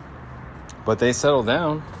 But they settle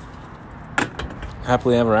down.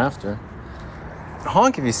 Happily ever after.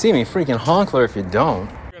 Honk if you see me. Freaking honkler if you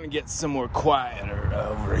don't. We're going to get somewhere quieter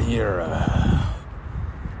over here.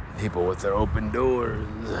 People with their open doors.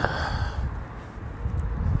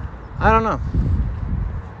 I don't know.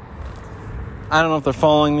 I don't know if they're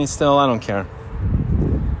following me still. I don't care.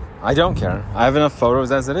 I don't care. I have enough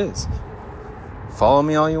photos as it is. Follow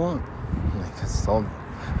me all you want.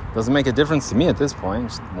 Doesn't make a difference to me at this point.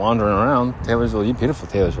 Just wandering around beautiful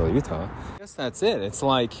Taylorsville, Utah. I guess that's it. It's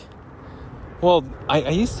like, well, I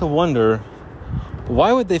used to wonder,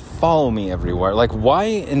 why would they follow me everywhere? Like, why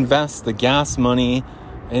invest the gas money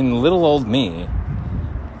in little old me?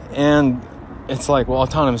 And it's like, well,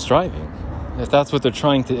 autonomous driving. If that's what they're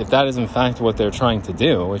trying to, if that is in fact what they're trying to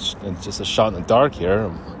do, which is just a shot in the dark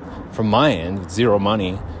here, from my end, with zero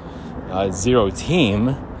money, zero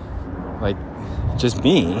team, like just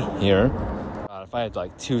me here. If I had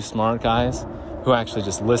like two smart guys who actually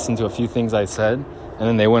just listened to a few things I said and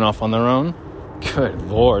then they went off on their own, good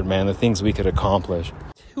Lord, man, the things we could accomplish.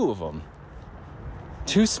 Two of them.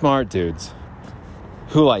 Two smart dudes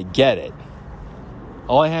who like get it.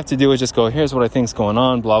 All I have to do is just go, here's what I think's going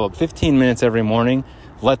on, blah, blah, 15 minutes every morning.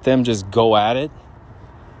 Let them just go at it.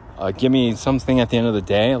 Give me something at the end of the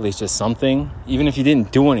day, at least just something. Even if you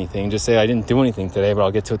didn't do anything, just say, I didn't do anything today, but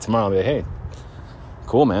I'll get to it tomorrow. I'll be like, hey,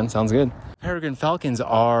 cool, man, sounds good. Peregrine falcons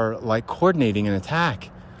are like coordinating an attack.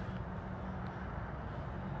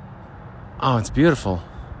 Oh, it's beautiful.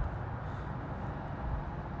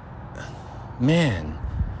 Man,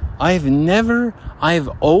 I've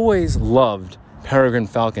always loved peregrine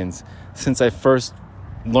falcons since I first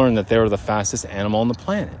learned that they were the fastest animal on the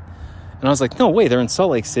planet. And I was like, no way, they're in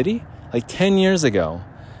Salt Lake City? Like 10 years ago.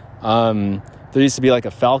 There used to be like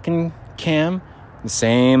a falcon cam, the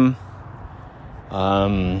same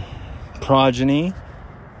progeny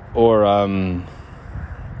or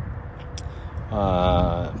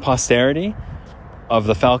posterity of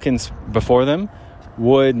the falcons before them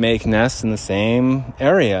would make nests in the same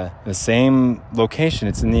area, the same location.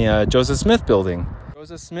 It's in the Joseph Smith building.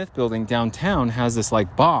 Joseph Smith building downtown has this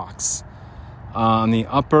like box on the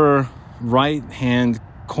upper right hand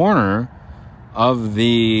corner of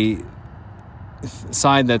the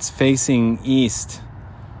side that's facing east.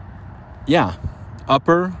 Yeah,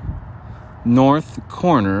 upper north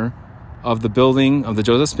corner of the building, of the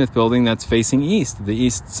Joseph Smith building that's facing east, the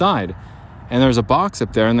east side. And there's a box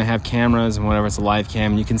up there, and they have cameras and whatever. It's a live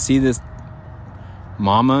cam. And you can see this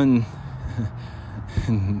mama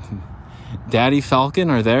and daddy falcon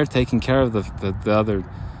are there taking care of the other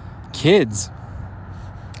kids.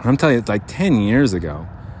 And I'm telling you, it's like 10 years ago.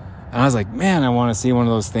 And I was like, man, I want to see one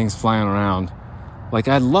of those things flying around. Like,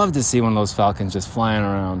 I'd love to see one of those falcons just flying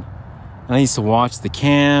around. And I used to watch the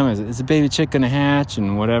cam. Is a baby chick going to hatch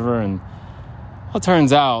and whatever? And well, it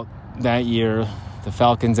turns out that year, the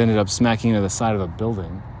falcons ended up smacking into the side of a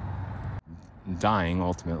building, dying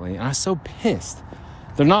ultimately. And I was so pissed.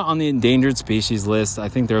 They're not on the endangered species list. I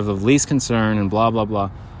think they're of the least concern and blah, blah,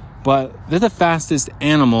 blah. But they're the fastest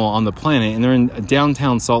animal on the planet, and they're in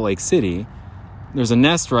downtown Salt Lake City. There's a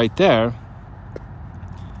nest right there.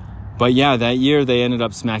 But yeah, that year they ended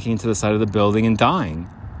up smacking into the side of the building and dying.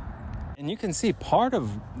 And you can see part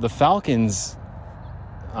of the falcon's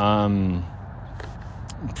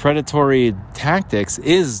predatory tactics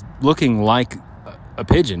is looking like a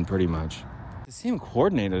pigeon, pretty much. To see him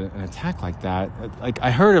coordinate an attack like that, like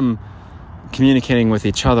I heard him communicating with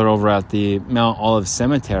each other over at the Mount Olive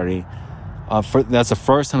Cemetery. That's the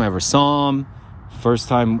first time I ever saw him. First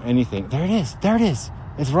time anything. There it is.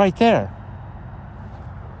 It's right there.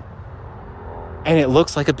 And it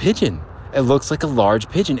looks like a pigeon. It looks like a large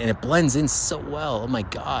pigeon, and it blends in so well. Oh my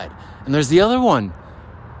God. And there's the other one.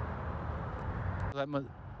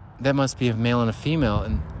 That must be a male and a female,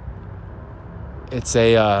 and it's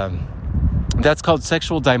that's called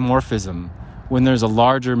sexual dimorphism. When there's a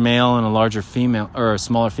larger male and a larger female, or a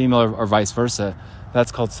smaller female, or vice versa,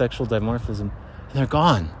 that's called sexual dimorphism. And they're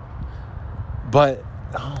gone. But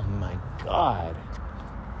oh my God,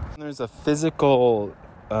 there's a physical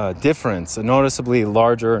difference, a noticeably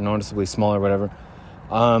larger or noticeably smaller, whatever.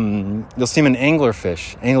 You'll see them in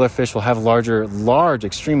anglerfish. Anglerfish will have large,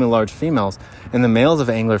 extremely large females, and the males of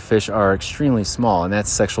anglerfish are extremely small, and that's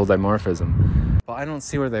sexual dimorphism. But I don't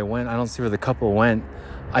see where they went. I don't see where the couple went.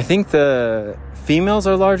 I think the females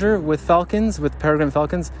are larger with falcons, with peregrine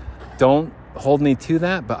falcons. Don't hold me to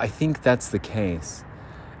that, but I think that's the case.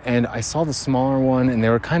 And I saw the smaller one, and they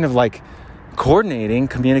were kind of like coordinating,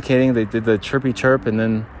 communicating. They did the chirpy chirp, and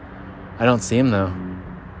then I don't see him though.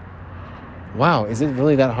 Wow, is it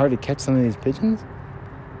really that hard to catch some of these pigeons?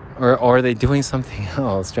 Or are they doing something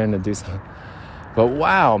else, trying to do something? But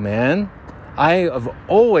wow, man. I have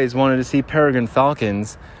always wanted to see peregrine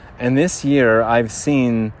falcons, and this year I've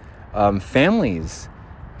seen families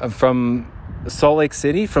from Salt Lake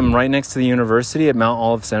City, from right next to the university at Mount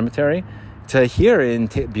Olive Cemetery, to here in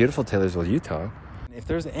beautiful Taylorsville, Utah. If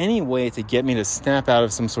there's any way to get me to snap out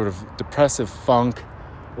of some sort of depressive funk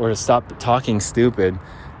or to stop talking stupid,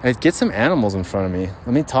 get some animals in front of me.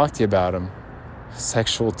 Let me talk to you about them.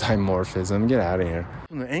 Sexual dimorphism. Get out of here.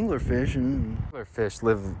 The male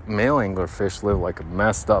anglerfish live like a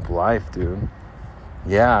messed up life, dude.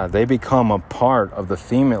 Yeah, they become a part of the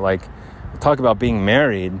female. Like, talk about being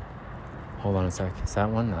married. Hold on a sec. Is that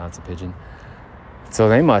one? No, it's a pigeon. So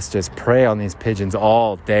they must just prey on these pigeons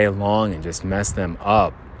all day long and just mess them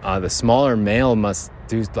up. The smaller male must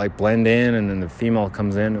do like blend in, and then the female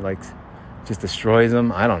comes in and like just destroys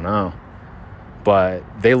them. I don't know. But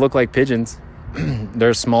they look like pigeons. They're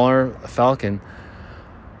a smaller falcon.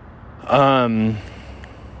 Male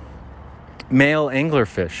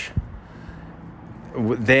anglerfish.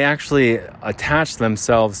 They actually attach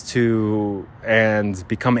themselves to and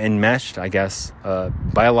become enmeshed, I guess,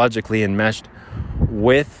 biologically enmeshed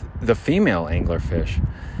with the female anglerfish.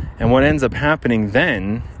 And what ends up happening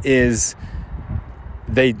then is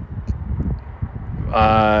they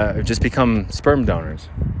just become sperm donors.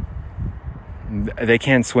 They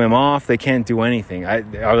can't swim off. They can't do anything.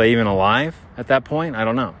 Are they even alive at that point? I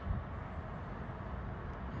don't know.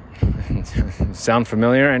 Sound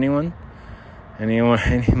familiar? Anyone? Any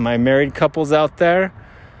of my married couples out there?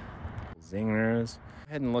 Zingers. Go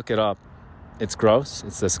ahead and look it up. It's gross.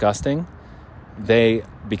 It's disgusting. They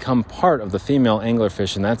become part of the female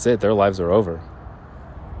anglerfish, and that's it. Their lives are over.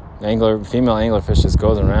 Female anglerfish just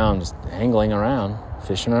goes around, just angling around,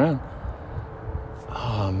 fishing around.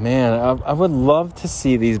 Oh, man. I would love to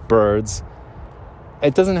see these birds.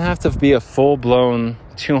 It doesn't have to be a full-blown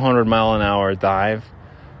 200-mile-an-hour dive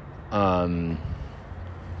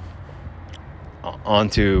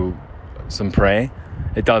onto some prey.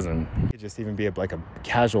 It doesn't. It could just even be like a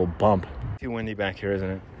casual bump. Too windy back here, isn't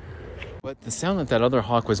it? But the sound that other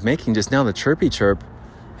hawk was making just now, the chirpy chirp,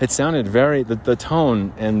 it sounded the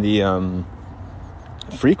tone and the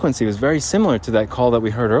frequency was very similar to that call that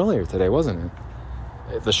we heard earlier today, wasn't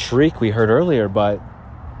it? The shriek we heard earlier, but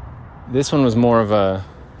this one was more of a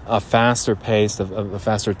faster pace, of a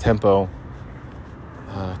faster tempo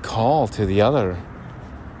call to the other.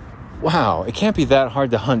 Wow, it can't be that hard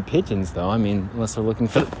to hunt pigeons, though. I mean, unless they're looking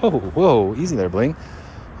for... Whoa, easy there, Bling.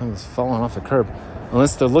 I was falling off the curb.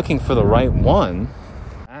 Unless they're looking for the right one,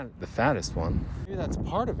 the fattest one. Maybe that's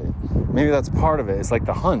part of it. It's like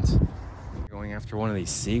the hunt. You're going after one of these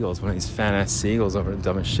seagulls, one of these fat-ass seagulls over the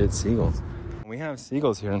dumbest shit seagulls. We have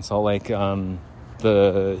seagulls here in Salt Lake.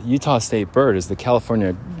 The Utah state bird is the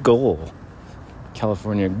California gull.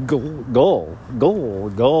 California gull.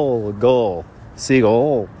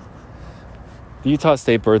 Seagull. The Utah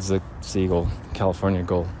state bird's the seagull, California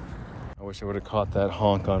gull. I wish I would have caught that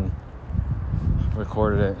honk on,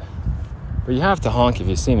 recorded it. But you have to honk if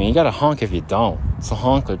you see me. You gotta honk if you don't. It's a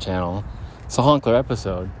honkler channel. It's a honkler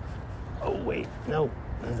episode. Oh, wait, no.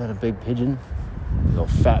 Is that a big pigeon? Little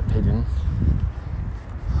fat pigeon.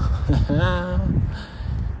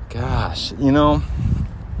 Gosh,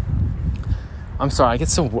 I'm sorry, I get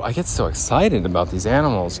so excited about these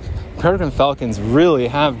animals. Peregrine falcons really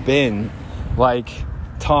have been like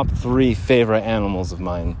top 3 favorite animals of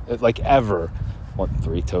mine, like ever.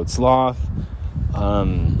 Three-toed sloth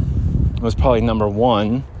was probably number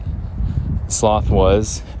 1. Sloth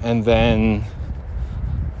was, and then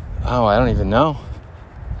I don't even know.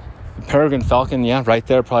 Peregrine falcon, yeah, right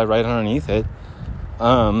there, probably right underneath it.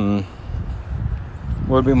 What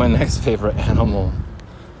would be my next favorite animal?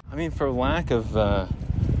 I mean, for lack of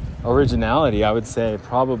originality, I would say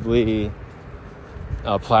probably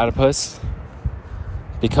a platypus,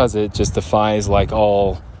 because it just defies like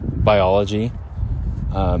all biology.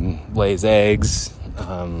 Lays eggs.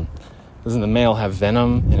 Doesn't the male have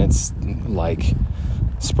venom? And it's like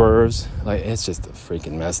spurs. Like, it's just a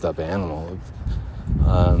freaking messed up animal.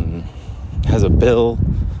 Has a bill.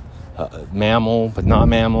 Mammal, but not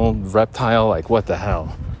mammal. Reptile. Like, what the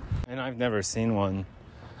hell? And I've never seen one.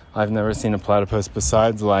 I've never seen a platypus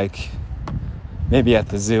besides, like, maybe at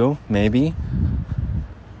the zoo. Maybe.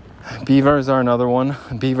 Beavers are another one.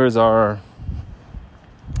 Beavers are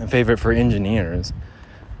a favorite for engineers,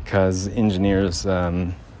 because engineers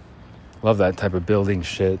love that type of building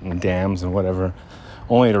shit and dams and whatever,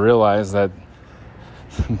 only to realize that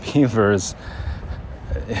beavers,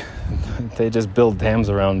 they just build dams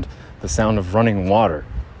around the sound of running water.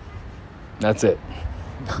 That's it.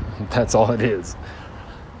 That's all it is.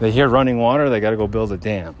 They hear running water, they gotta go build a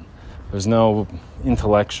dam. There's no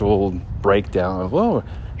intellectual breakdown of, whoa,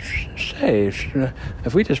 say,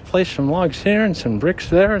 if we just place some logs here and some bricks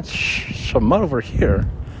there and some mud over here.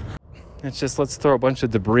 It's just, let's throw a bunch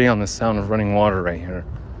of debris on the sound of running water right here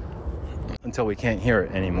until we can't hear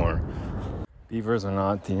it anymore. Beavers are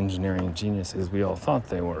not the engineering geniuses we all thought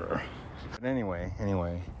they were. But anyway.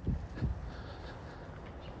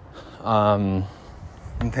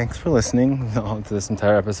 And thanks for listening to this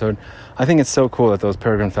entire episode. I think it's so cool that those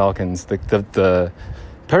peregrine falcons, the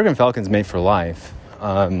peregrine falcons mate for life,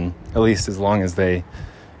 at least as long as they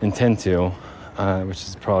intend to, which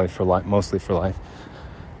is probably for life, mostly for life.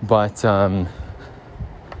 But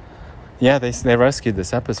Yeah, they rescued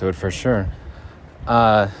this episode for sure.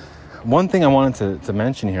 One thing I wanted to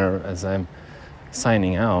mention here as I'm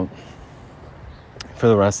signing out for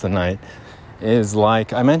the rest of the night is,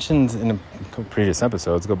 like I mentioned in the previous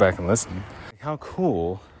episodes, go back and listen, how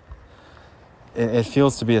cool it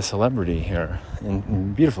feels to be a celebrity here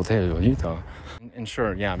in beautiful Taylorsville, Utah. And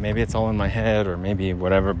sure, yeah, maybe it's all in my head or maybe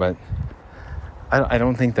whatever, but I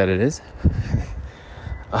don't think that it is.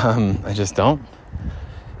 I just don't.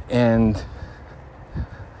 And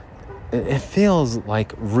it feels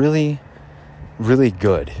like really, really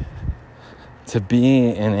good to be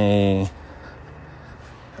in a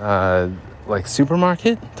like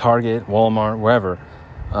supermarket, Target, Walmart, wherever.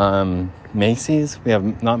 Macy's. We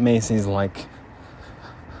have not Macy's, like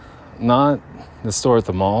not the store at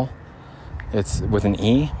the mall. It's with an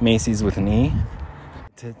E. Macy's with an E.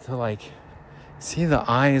 To like see the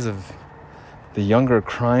eyes of the younger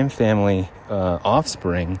crime family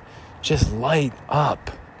offspring just light up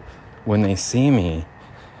when they see me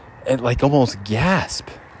and like almost gasp.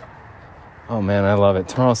 Oh man, I love it.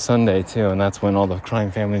 Tomorrow's Sunday too, and that's when all the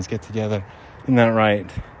crime families get together. Isn't that right?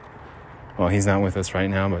 Well, he's not with us right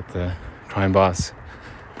now, but the crime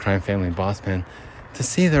family boss man, to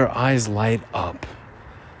see their eyes light up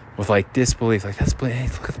with like disbelief, like hey,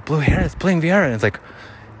 look at the blue hair, it's Blaine Vieira, and it's like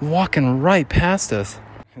walking right past us.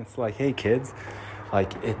 It's like, hey kids,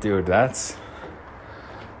 like it, dude, that's,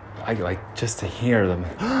 I like just to hear them.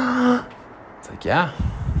 It's like, yeah,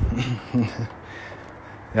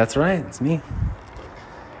 that's right, it's me.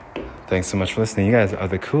 Thanks so much for listening. You guys are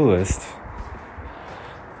the coolest.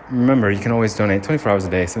 Remember, you can always donate 24 hours a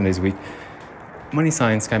day, 7 days a week. Money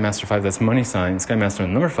sign Skymaster 5. That's money sign Skymaster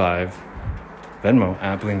number 5. Venmo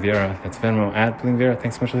at Blaine Vieira. That's Venmo at Blaine Vieira.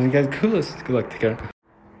 Thanks so much for listening, you guys. Coolest. Good luck. Take care.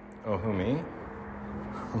 Oh, who, me?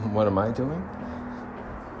 What am I doing?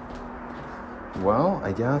 Well,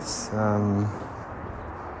 I guess, well,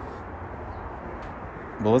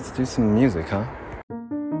 let's do some music, huh?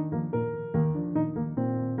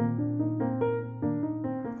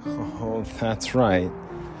 Oh, that's right.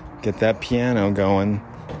 Get that piano going.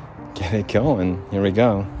 Get it going. Here we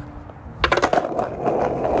go.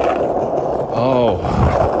 Oh.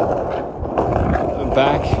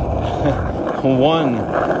 Back. One.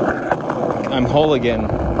 I'm whole again.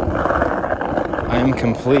 I am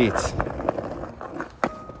complete.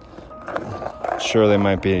 Sure, they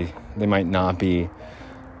might not be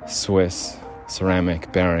Swiss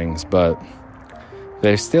ceramic bearings, but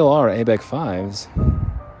they still are ABEC 5s.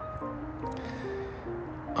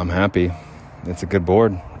 I'm happy. It's a good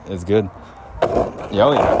board. It's good. Oh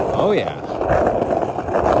yeah. Oh yeah.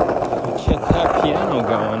 Get that piano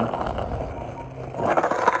going.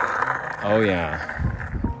 Oh yeah.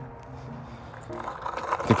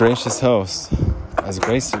 The gracious host, as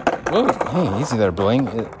gracious. Whoa, hey, easy there, Blaine.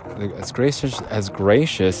 As gracious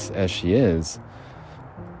as she is.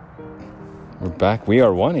 We're back. We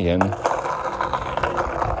are one again.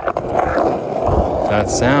 That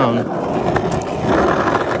sound.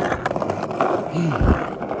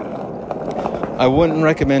 I wouldn't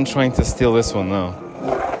recommend trying to steal this one, though.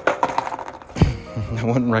 I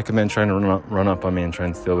wouldn't recommend trying to run up on me and try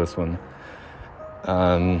and steal this one.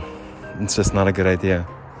 It's just not a good idea.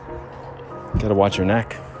 Gotta watch your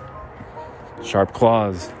neck. Sharp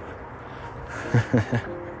claws.